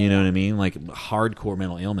depressive. Yeah, you yeah, know yeah. what I mean? Like hardcore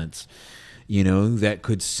mental ailments. You know, that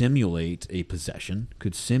could simulate a possession,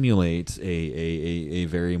 could simulate a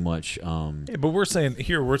very much. Yeah, but we're saying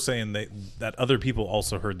that other people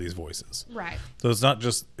also heard these voices. Right. So it's not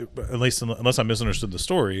just, at least unless I misunderstood the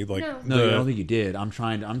story. Like No. No, I don't think you did. I'm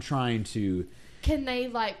trying to. Can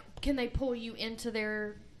they pull you into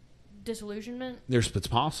their disillusionment? It's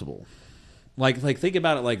possible. Like think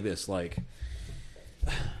about it like this. Like,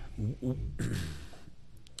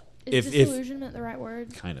 Is if disillusionment the right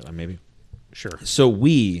word? kind of maybe. Sure. So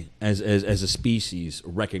we, as a species,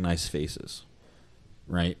 recognize faces.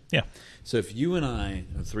 right? Yeah. So if you and I,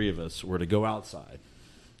 the three of us, were to go outside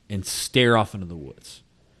and stare off into the woods,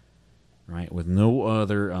 right, with no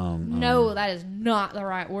other No, that is not the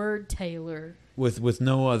right word, Taylor. with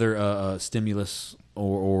no other stimulus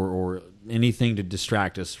or anything to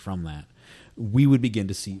distract us from that, we would begin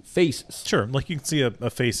to see faces. Sure, like you can see a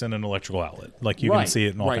face in an electrical outlet. Like you can see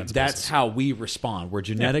it in all kinds of That's places. how we respond. We're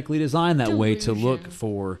genetically designed that way to look Delusion.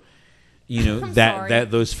 for, I'm that sorry.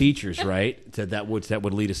 those features, right? that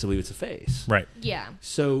would lead us to believe it's a face. Right. Yeah.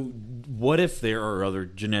 So what if there are other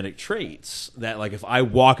genetic traits that, like, if I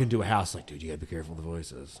walk into a house, like, dude, you gotta be careful with the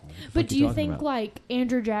voices. What the But fuck do you you talking think about? like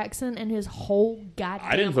Andrew Jackson and his whole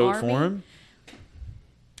goddamn I didn't vote army, for him.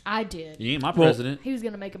 I did. He ain't my president. He was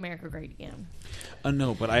gonna make America great again.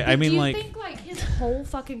 No, but I mean, do you like, think like his whole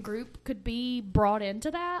fucking group could be brought into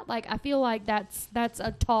that? Like, I feel like that's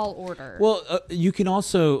a tall order. well, you can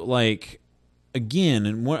also, like, again,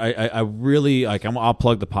 and what I really like, I'll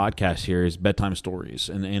plug the podcast here, is Bedtime Stories,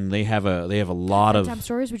 and they have a lot of. Bedtime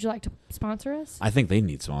Stories. Would you like to sponsor us? I think they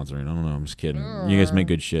need sponsoring. I don't know. I'm just kidding. You guys make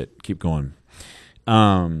good shit. Keep going.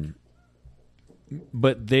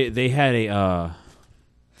 But they had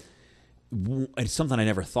it's something I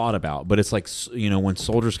never thought about, but it's like, when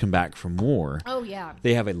soldiers come back from war, Oh yeah.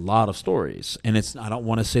 they have a lot of stories, and I don't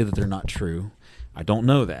want to say that they're not true. I don't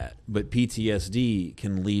know that, but PTSD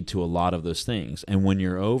can lead to a lot of those things. And when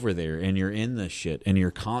you're over there and you're in this shit and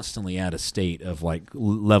you're constantly at a state of like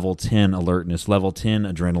level 10 alertness, level 10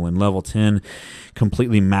 adrenaline, level 10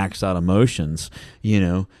 completely maxed out emotions,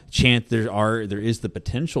 there is the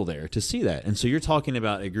potential there to see that. And so you're talking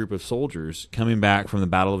about a group of soldiers coming back from the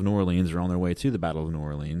Battle of New Orleans or on their way to the Battle of New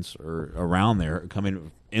Orleans or around there,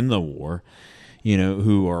 coming in the war,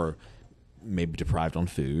 who are maybe deprived on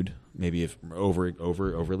food, maybe if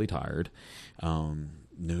overly tired.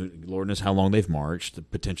 Lord knows how long they've marched, the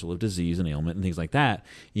potential of disease and ailment and things like that,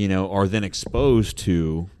 are then exposed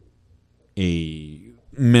to a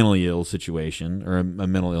mentally ill situation or a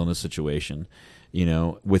mental illness situation,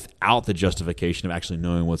 without the justification of actually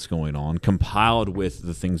knowing what's going on, compiled with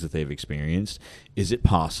the things that they've experienced. Is it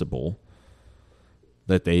possible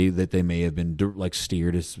that they may have been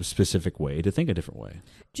steered a specific way to think a different way?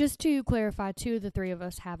 Just to clarify, two of the three of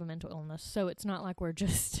us have a mental illness, so it's not like we're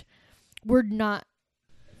not.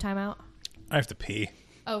 Time out. I have to pee.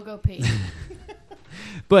 Oh, go pee.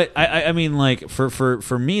 But I mean, like,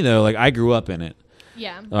 for me though, like, I grew up in it.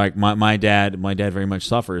 Yeah. Like my dad very much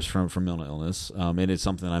suffers from mental illness. It is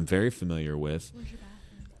something I'm very familiar with. Where's your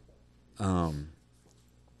bathroom?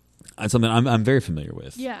 It's something I'm very familiar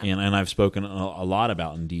with. Yeah. And I've spoken a lot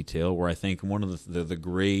about in detail, where I think one of the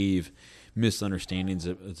grave misunderstandings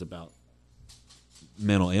it's about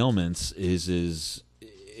mental ailments is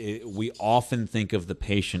we often think of the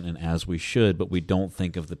patient, and as we should, but we don't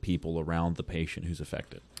think of the people around the patient who's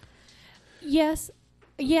affected. Yes.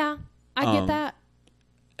 Yeah. I get that.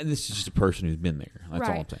 And this is just a person who's been there. That's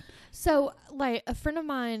all I'm saying. So, like, a friend of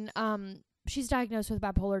mine, she's diagnosed with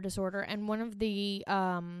bipolar disorder, and one of the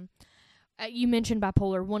you mentioned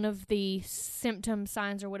bipolar. One of the symptoms,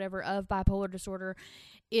 signs, or whatever of bipolar disorder,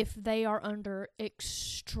 if they are under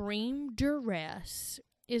extreme duress,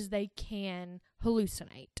 is they can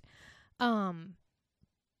hallucinate.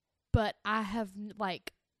 But I have,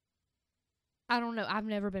 like, I don't know. I've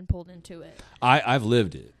never been pulled into it. I've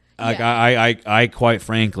lived it. Like, Yeah. I quite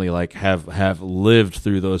frankly, like, have lived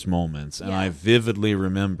through those moments, and Yeah. I vividly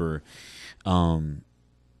remember,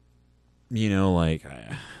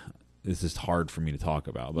 this is hard for me to talk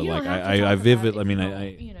about, but You don't like, have to I talk vivid. about it I mean,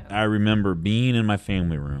 if you don't, I remember being in my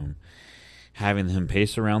family room, having him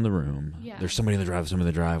pace around the room. Yeah. There's somebody in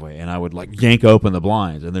the driveway, and I would, like, yank open the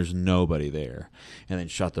blinds, and there's nobody there, and then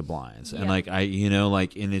shut the blinds, and Yeah.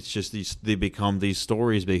 like, and it's just these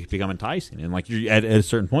stories become enticing, and like, you're at a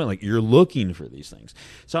certain point, like, you're looking for these things.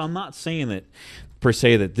 So I'm not saying that per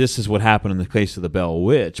se that this is what happened in the case of the Bell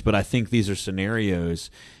Witch, but I think these are scenarios,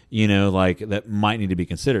 like, that might need to be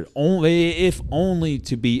considered, only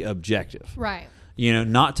to be objective, Right.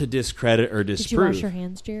 not to discredit or disprove. Did you wash your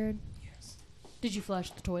hands, Jared? Yes. Did you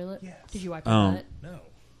flush the toilet? Yes. Did you wipe your butt? No.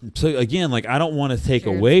 So again, like, I don't want to take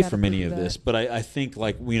Jared's away gotta from any prove of that. this, but I think,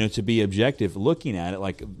 like, to be objective, looking at it,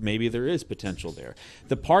 like, maybe there is potential there.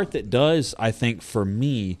 The part that does, I think, for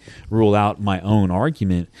me, rule out my own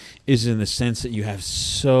argument is in the sense that you have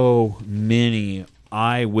so many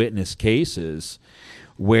eyewitness cases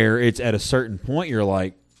where it's at a certain point you're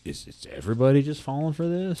like, is everybody just falling for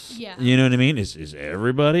this? Yeah. You know what I mean? Is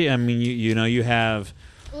everybody? I mean, you have.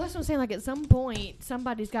 Well, that's what I'm saying. Like, at some point,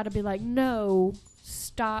 somebody's got to be like, no,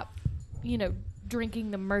 stop,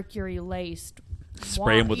 drinking the mercury-laced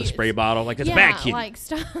spray them with a spray bottle. Like, it's bad, kitty. Like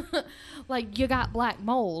stuff, like you got black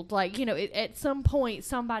mold. Like, you know, at some point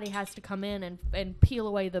somebody has to come in and peel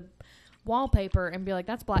away the wallpaper and be like,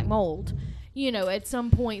 that's black mold. You know, at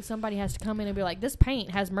some point somebody has to come in and be like, this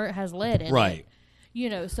paint has lead in it. Right. You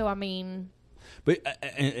know, so I mean. But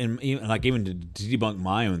and even, like, even to debunk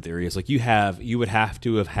my own theory, it's like you would have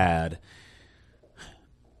to have had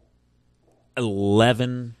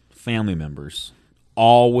 11 family members,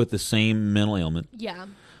 all with the same mental ailment. Yeah.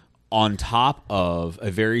 On top of a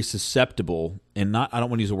very susceptible, and I don't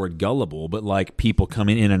want to use the word gullible, but like people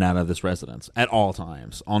coming in and out of this residence at all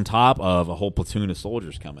times, on top of a whole platoon of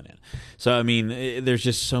soldiers coming in. So, I mean, there's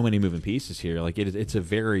just so many moving pieces here. Like, it's a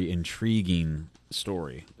very intriguing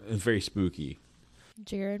story. It's very spooky.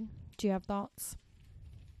 Jared, do you have thoughts?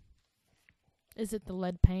 Is it the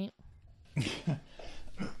lead paint?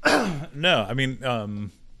 No, I mean,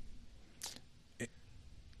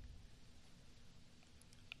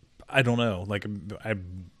 I don't know. Like,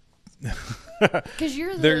 because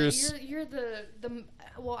you're the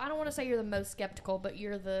well, I don't want to say you're the most skeptical, but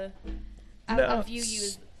you're the I view you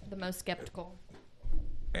as the most skeptical.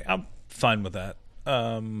 I'm fine with that.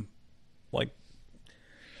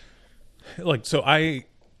 Like so I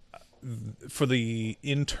for the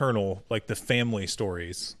internal, like the family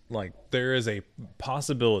stories, like there is a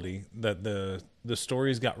possibility that the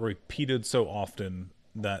stories got repeated so often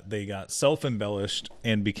that they got self-embellished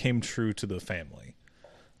and became true to the family.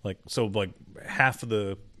 Like, so like half of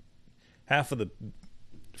the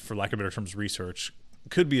for lack of better terms research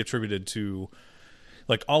could be attributed to,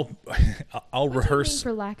 like, I'll rehearse,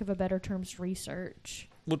 for lack of a better terms, research.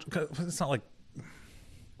 Well, it's not like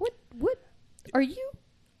what are you?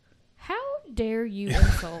 How dare you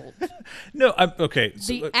insult? No, I'm okay.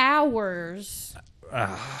 So, the hours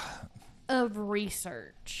of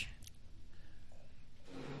research.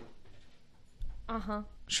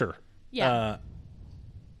 Sure. Yeah.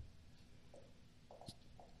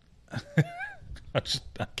 I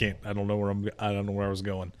can't. I don't know where I don't know where I was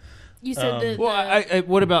going. You said well,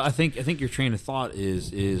 what about? I think your train of thought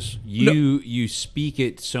is you speak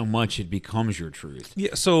it so much it becomes your truth.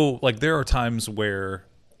 Yeah. So like there are times where,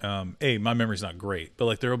 my memory's not great, but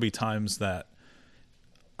like there will be times that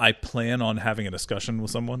I plan on having a discussion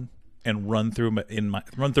with someone and run through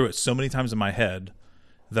it so many times in my head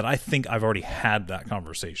that I think I've already had that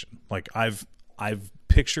conversation. Like I've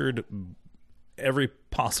pictured every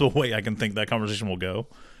possible way I can think that conversation will go.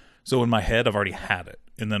 So in my head, I've already had it,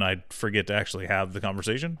 and then I forget to actually have the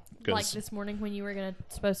conversation. Like this morning when you were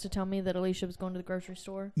supposed to tell me that Alicia was going to the grocery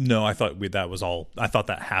store. No, I thought that was all. I thought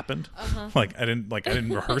that happened. Like I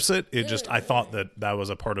didn't rehearse it. It just I thought that was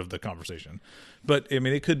a part of the conversation. But I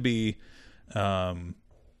mean, it could be.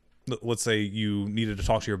 Let's say you needed to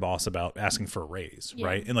talk to your boss about asking for a raise,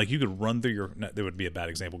 right? And like you could run through that would be a bad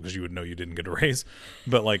example because you would know you didn't get a raise,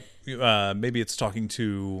 but like maybe it's talking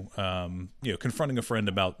to confronting a friend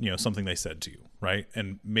about something they said to you, right?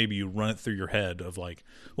 And maybe you run it through your head of like,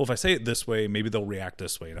 well, if I say it this way, maybe they'll react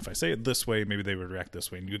this way, and if I say it this way, maybe they would react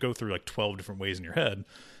this way, and you go through like 12 different ways in your head.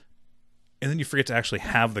 And then you forget to actually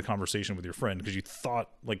have the conversation with your friend because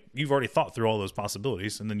you've already thought through all those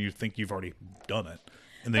possibilities, and then you think you've already done it.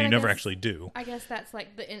 And then you never actually do. I guess that's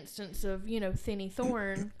like the instance of, Thinny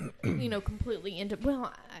Thorn, completely into...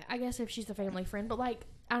 Well, I guess if she's a family friend, but like,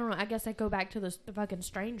 I don't know, I guess I go back to the fucking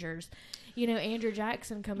strangers. Andrew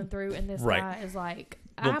Jackson coming through, and this guy is like,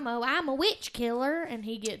 I'm a witch killer, and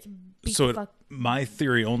he gets beat my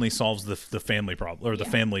theory only solves the family problem, or the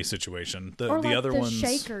family situation. The other ones...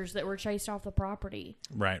 Shakers that were chased off the property.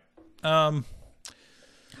 Right. What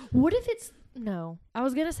if it's... No. I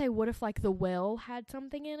was going to say, what if, like, the well had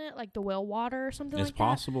something in it? Like, the well water or something like that? It's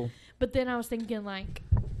possible. But then I was thinking, like,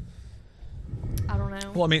 I don't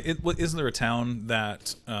know. Well, I mean, isn't there a town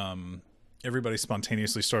that everybody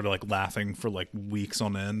spontaneously started, like, laughing for, like, weeks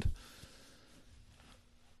on end?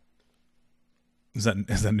 Is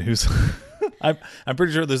that news? I'm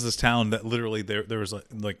pretty sure there's this town that literally there was,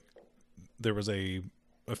 like there was a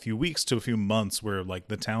few weeks to a few months where, like,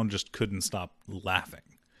 the town just couldn't stop laughing.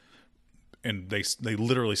 And they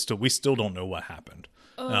literally we still don't know what happened.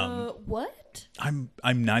 What? I'm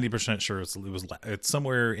 90% sure it's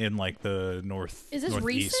somewhere in like the northeast. Is this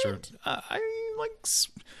recent?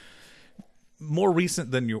 More recent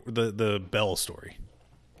than the Bell story.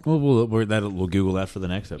 Well, we'll Google that for the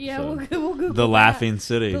next episode. Yeah, we'll Google the Laughing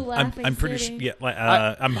City. I'm pretty sure.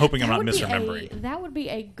 Yeah, I'm hoping I'm not misremembering. That would be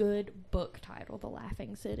a good book title, The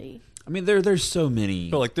Laughing City. I mean, there's so many.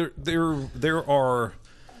 But like there are.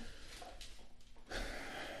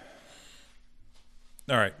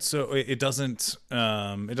 All right, so it doesn't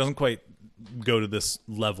quite go to this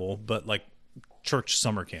level, but like church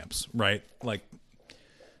summer camps, right? Like,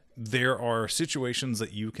 there are situations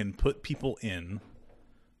that you can put people in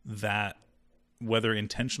that, whether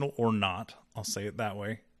intentional or not, I'll say it that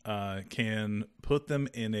way, can put them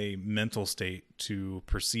in a mental state to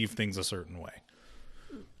perceive things a certain way.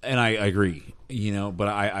 And I agree, but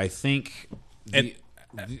I think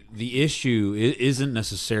the issue isn't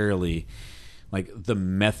necessarily like the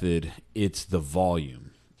method, it's the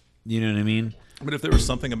volume. You know what I mean? But if there was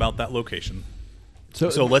something about that location,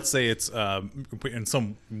 so let's say it's in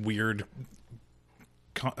some weird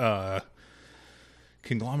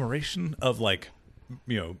conglomeration of like,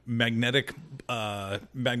 magnetic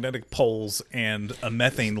poles and a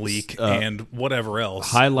methane leak and whatever else.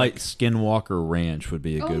 Highlight Skinwalker Ranch would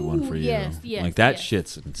be a good one for you. Yes, like that yes.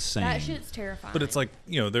 shit's insane. That shit's terrifying. But it's like,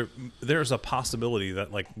 there's a possibility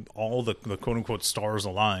that like all the quote unquote stars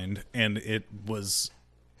aligned, and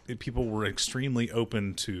people were extremely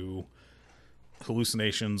open to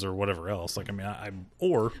hallucinations or whatever else. Like, I mean,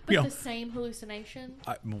 the same hallucination.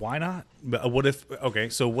 Why not? But what if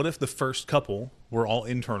the first couple were all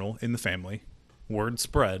internal in the family, word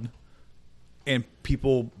spread, and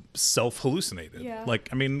people self-hallucinated? Yeah. Like,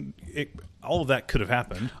 I mean, all of that could have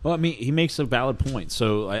happened. Well, I mean, he makes a valid point.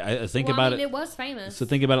 So I think about it. It was famous. So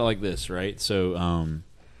think about it like this, right? So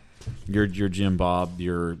you're Jim Bob.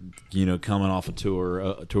 You're coming off a tour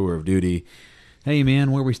of duty. Hey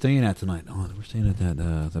man, where are we staying at tonight? Oh, we're staying at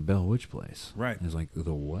that the Bell Witch place. Right. He's like,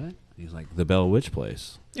 the what? He's like, the Bell Witch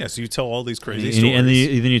place. Yeah. So you tell all these crazy stories, and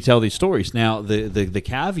then you tell these stories. Now the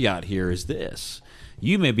caveat here is this: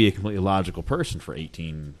 you may be a completely logical person for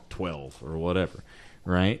 1812 or whatever,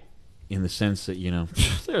 right? In the sense that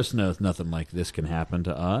there's nothing like this can happen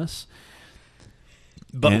to us.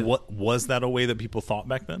 But what was that a way that people thought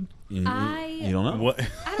back then? You don't know. What?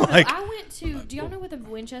 I don't know. I went to. Do y'all know what the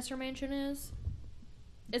Winchester Mansion is?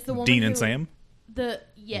 It's the one Dean and Sam. The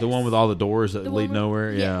one with all the doors that lead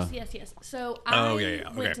nowhere. Yes, yeah. Yes. So I Okay.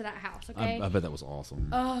 went to that house. Okay. I bet that was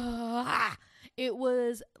awesome. It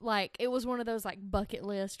was one of those like bucket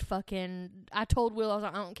list fucking. I told Will, I was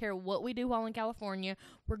like, I don't care what we do while in California,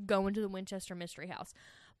 we're going to the Winchester Mystery House.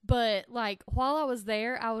 But like while I was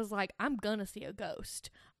there, I was like, I'm gonna see a ghost.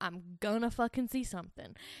 I'm gonna fucking see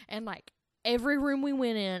something. And like every room we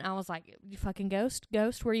went in, I was like, you fucking ghost,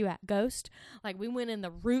 where you at, ghost? Like we went in the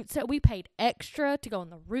root set, we paid extra to go in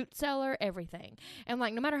the root cellar, everything. And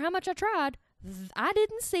like no matter how much I tried, I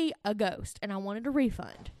didn't see a ghost, and I wanted a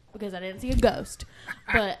refund because I didn't see a ghost.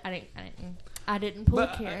 But I didn't pull a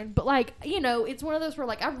Karen. But like, it's one of those where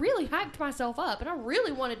like I really hyped myself up and I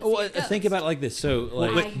really wanted to see a ghost. Think about it like this. So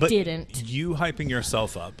like I didn't. You hyping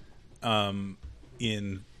yourself up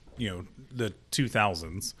in the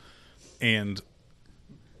 2000s and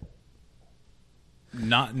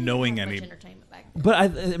not knowing any entertainment back then. But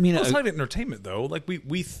I mean, it's not entertainment though. Like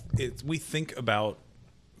we think about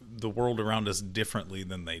the world around us differently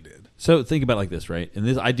than they did. So think about it like this, right?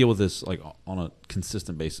 And I deal with this like on a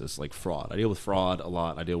consistent basis, like fraud. I deal with fraud a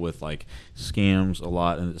lot. I deal with like scams a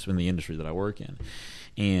lot, and it's in the industry that I work in.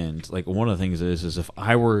 And like one of the things is if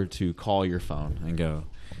I were to call your phone and go,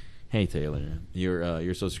 "Hey Taylor, your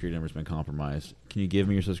Social Security number's been compromised. Can you give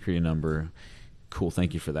me your Social Security number?" Cool,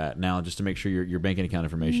 thank you for that. Now, just to make sure your banking account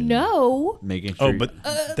information. No. Making sure. Oh, but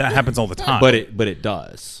that happens all the time. But it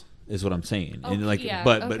does. Is what I'm saying. Okay, and like, yeah,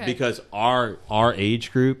 but okay. because our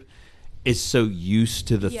age group is so used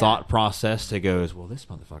to the thought process that goes, well, this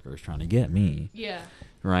motherfucker is trying to get me. Yeah.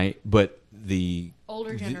 Right. But the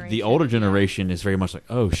older generation, the older generation is very much like,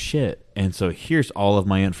 oh shit. And so here's all of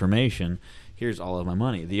my information. Here's all of my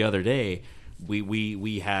money. The other day,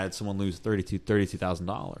 we had someone lose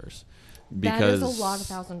 $32,000 because that is a lot of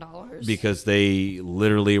 $1,000 because they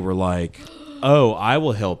literally were like, oh, I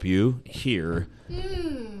will help you here.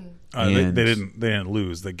 They didn't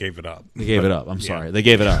lose. They gave it up. They gave it up. I'm sorry. They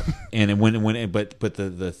gave it up. And but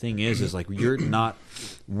the thing is like we're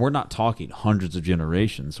not talking hundreds of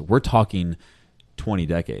generations. We're talking 20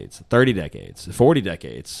 decades, 30 decades, 40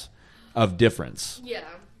 decades of difference. Yeah.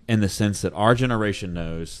 In the sense that our generation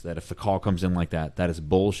knows that if the call comes in like that, that is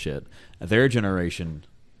bullshit. Their generation,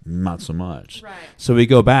 not so much. Right. So we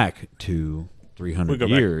go back to 300 we go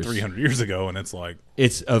years. back 300 years ago, and it's like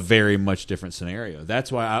it's a very much different scenario.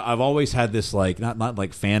 That's why I've always had this like not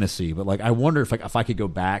like fantasy, but like I wonder if I could go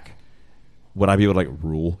back, would I be able to like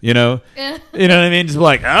rule? You know what I mean? Just be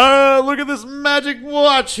like, oh, look at this magic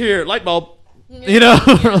watch here, light bulb,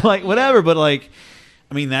 or like whatever. But like,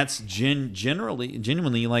 I mean, that's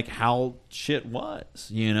genuinely like how shit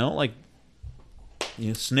was, like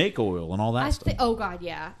snake oil and all that stuff. Oh God,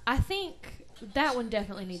 yeah. I think that one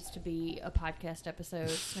definitely needs to be a podcast episode.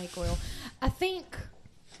 Snake oil. I think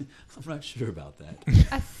I'm not sure about that.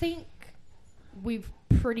 I think we've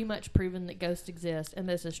pretty much proven that ghosts exist, and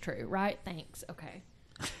this is true, right? Thanks. Okay.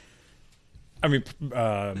 I mean,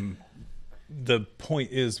 the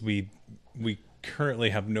point is we currently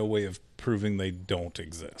have no way of proving they don't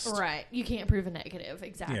exist. Right. You can't prove a negative.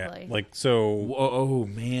 Exactly. Yeah, like so. Oh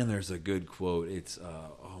man, there's a good quote. It's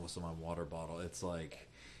what's in my water bottle? It's like,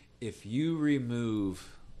 if you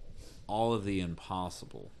remove all of the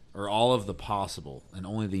impossible or all of the possible and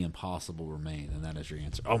only the impossible remain, and that is your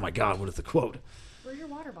answer. Oh my God, what is the quote? Where's your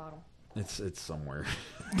water bottle? It's somewhere.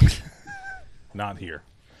 Not here.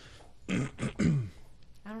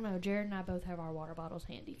 I don't know. Jared and I both have our water bottles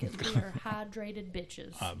handy because we are hydrated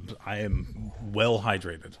bitches. I am well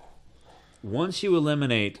hydrated. Once you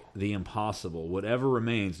eliminate the impossible, whatever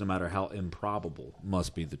remains, no matter how improbable,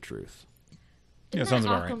 must be the truth. Yeah, Isn't sounds that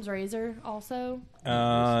about right. Occam's razor also?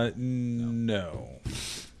 No.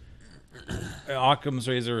 Occam's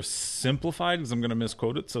razor simplified, because I'm going to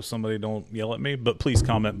misquote it, so somebody don't yell at me. But please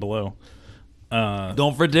comment below.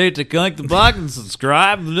 Don't forget to click the block and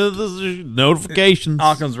subscribe to the notifications.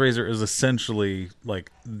 Occam's razor is essentially like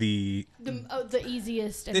the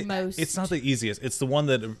easiest and most. It's not the easiest. It's the one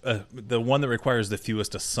that requires the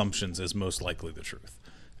fewest assumptions is most likely the truth.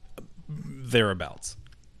 Thereabouts.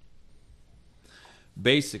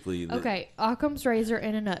 Basically, Okay, Occam's razor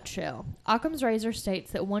in a nutshell. Occam's razor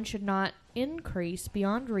states that one should not increase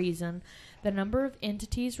beyond reason the number of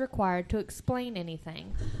entities required to explain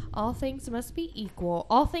anything. All things must be equal.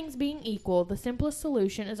 All things being equal, the simplest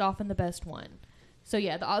solution is often the best one. So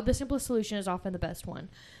yeah, the simplest solution is often the best one.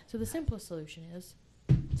 So the simplest solution is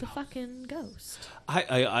it's a fucking ghost.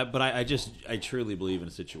 I truly believe in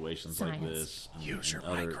situations like Science. this. Use your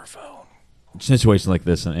microphone. Situations like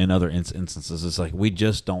this and other instances, it's like we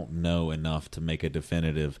just don't know enough to make a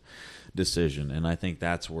definitive decision, and I think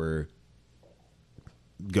that's where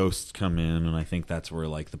ghosts come in, and I think that's where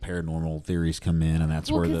like the paranormal theories come in, and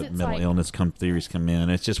that's where the mental illness theories come in.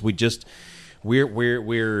 And it's just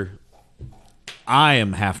we're I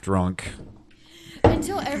am half drunk,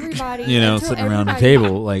 Until everybody, sitting around the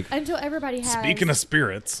table, like until everybody has. Speaking of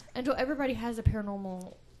spirits, until everybody has a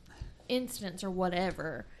paranormal instance or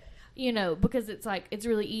whatever, because it's like it's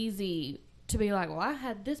really easy to be like, well, I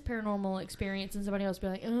had this paranormal experience, and somebody else be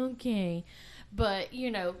like, okay, but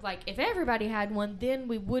like if everybody had one, then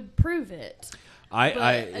we would prove it.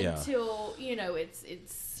 Until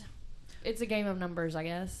it's a game of numbers, I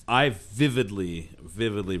guess. I vividly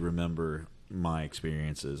remember my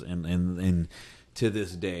experiences, and to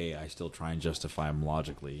this day, I still try and justify them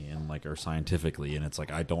logically and or scientifically, and it's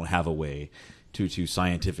like I don't have a way to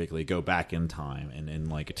scientifically go back in time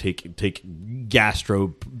and take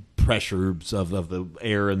gastro pressures of the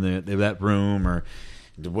air in that room, or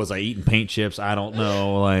was I eating paint chips? I don't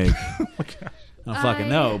know. I don't fucking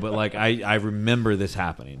know, but I remember this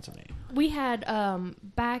happening to me. We had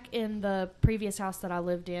back in the previous house that I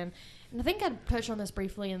lived in, and I think I touched on this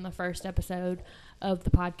briefly in the first episode of the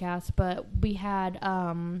podcast, but we had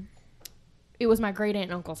it was my great aunt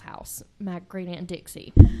and uncle's house, my great aunt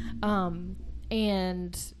Dixie,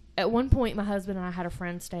 and at one point my husband and I had a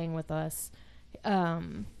friend staying with us,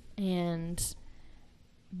 and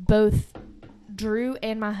both Drew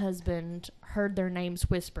and my husband heard their names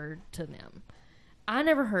whispered to them. I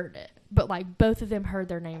never heard it, but both of them heard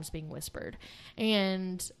their names being whispered.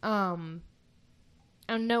 And I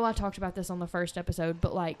know I talked about this on the first episode,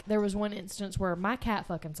 but there was one instance where my cat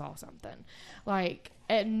fucking saw something.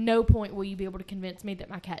 At no point will you be able to convince me that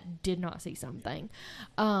my cat did not see something.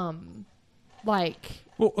 And that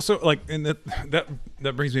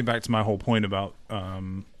brings me back to my whole point about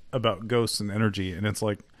ghosts and energy, and it's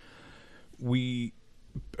a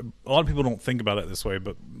lot of people don't think about it this way,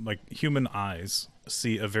 but human eyes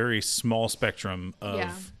see a very small spectrum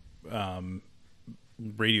of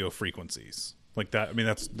radio frequencies like that. I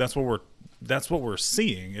mean, that's what we're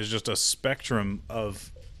seeing is just a spectrum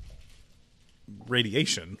of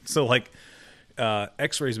radiation. So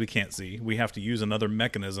X-rays we can't see. We have to use another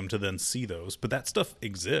mechanism to then see those, but that stuff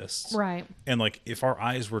exists, right? And if our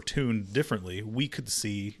eyes were tuned differently, we could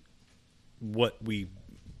see what we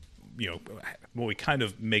kind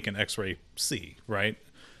of make an X-ray see, right?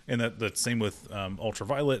 And that's same with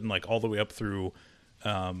ultraviolet and all the way up through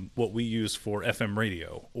what we use for FM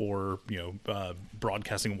radio or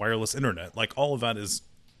broadcasting wireless internet. All of that is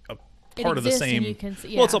a part of the same.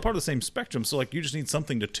 Well, it's all part of the same spectrum. So you just need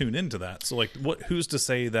something to tune into that. So who's to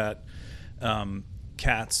say that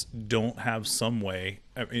cats don't have some way?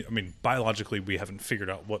 I mean, biologically, we haven't figured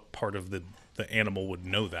out what part of the animal would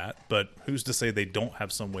know that, but who's to say they don't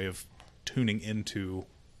have some way of tuning into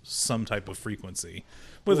some type of frequency,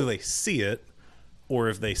 whether they see it or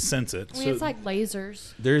if they sense it. I mean, it's like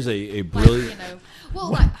lasers. There's a Like, brilliant.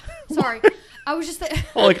 Well, like, sorry. I was just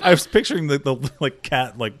Well, like I was picturing the like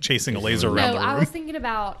cat like chasing a laser around no, the I room. was thinking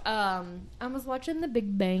about I was watching The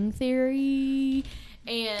Big Bang Theory,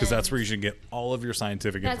 and Because that's where you should get all of your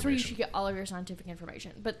scientific that's where you information. should get all of your scientific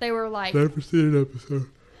information. But they were like Never seen an episode.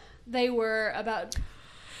 they were about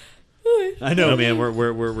I know, man.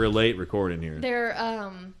 We're late recording here.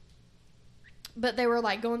 they're but they were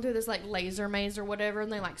like going through this like laser maze or whatever,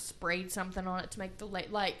 and they like sprayed something on it to make the light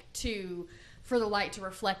for the light to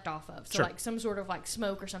reflect off of. So Sure. like some sort of like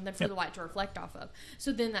smoke or something for Yep. the light to reflect off of.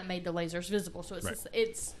 So then that made the lasers visible. So it's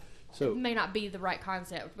Right. So it may not be the right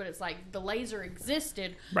concept, but it's like the laser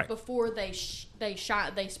existed Right. before they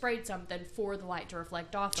sprayed something for the light to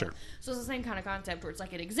reflect off Sure. of. So it's the same kind of concept where it's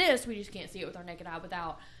like it exists, we just can't see it with our naked eye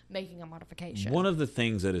without making a modification. one of the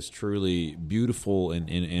things that is truly beautiful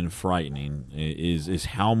and frightening is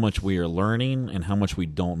how much we are learning and how much we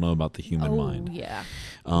don't know about the human mind. Yeah.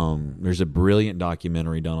 There's a brilliant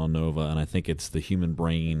documentary done on Nova, and I think it's The Human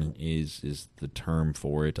Brain is the term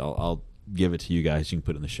for it. I'll give it to you guys. You can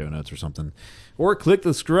put it in the show notes or something, or click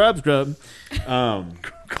the scrub. Click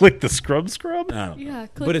the scrub. I don't know. Yeah,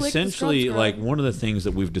 But click the essentially, scrub. like one of the things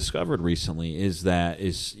that we've discovered recently is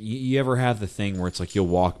you ever have the thing where it's like you'll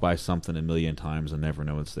walk by something a million times and never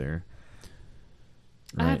know it's there.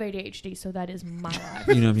 I have Right? ADHD, so that is my life.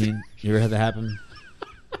 You know what I mean? You ever had that happen?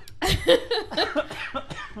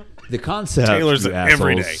 The concept, Taylor's you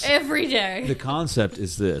every assholes, day. Every day. The concept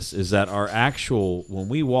is this: is that when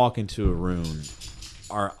we walk into a room,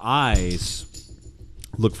 our eyes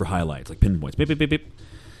look for highlights, like pinpoints, beep, beep, beep, beep,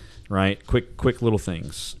 right? Quick little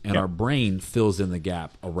things, and Yep. our brain fills in the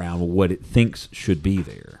gap around what it thinks should be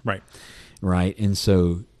there, Right. right? And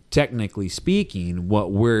so, technically speaking,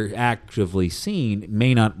 what we're actively seeing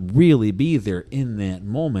may not really be there in that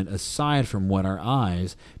moment, aside from what our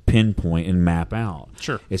eyes pinpoint and map out.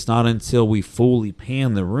 Sure. It's not until we fully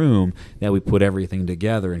pan the room that we put everything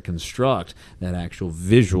together and construct that actual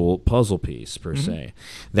visual puzzle piece, per se.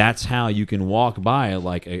 That's how you can walk by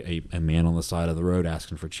like a man on the side of the road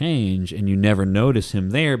asking for change, and you never notice him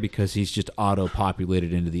there because he's just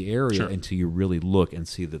auto-populated into the area Sure. until you really look and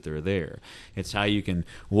see that they're there. It's how you can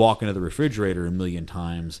walk into the refrigerator a million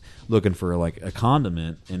times looking for like a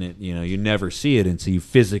condiment, and you never see it until you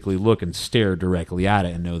physically look and stare directly at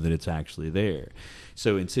it and know that it's actually there.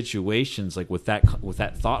 So in situations like with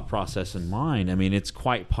that thought process in mind, I mean, it's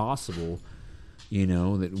quite possible,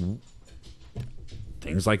 that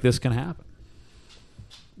things like this can happen.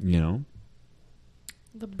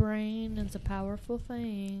 The brain is a powerful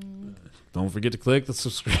thing. Don't forget to click the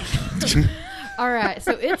subscribe. All right,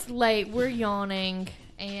 so it's late. We're yawning,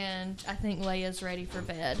 and I think Leia's ready for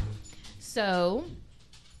bed. So,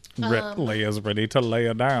 Leia's ready to lay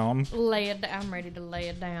it down. I'm ready to lay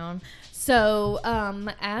it down. So,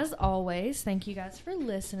 as always, thank you guys for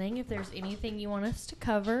listening. If there's anything you want us to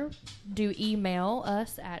cover, do email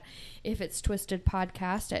us at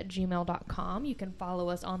ifitstwistedpodcast@gmail.com. You can follow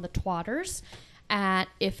us on the Twatters at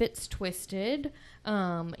If It's Twisted.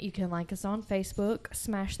 You can like us on Facebook,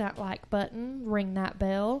 smash that like button, ring that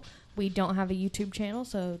bell. We don't have a YouTube channel,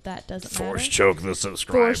 so that doesn't matter. choke the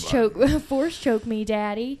subscribe. Force choke me,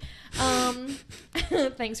 daddy.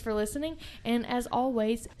 Thanks for listening, and as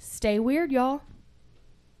always, stay weird, y'all.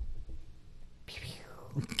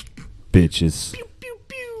 Bitches.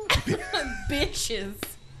 Bitches.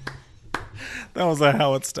 That was a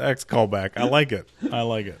How It Stacks callback. I like it.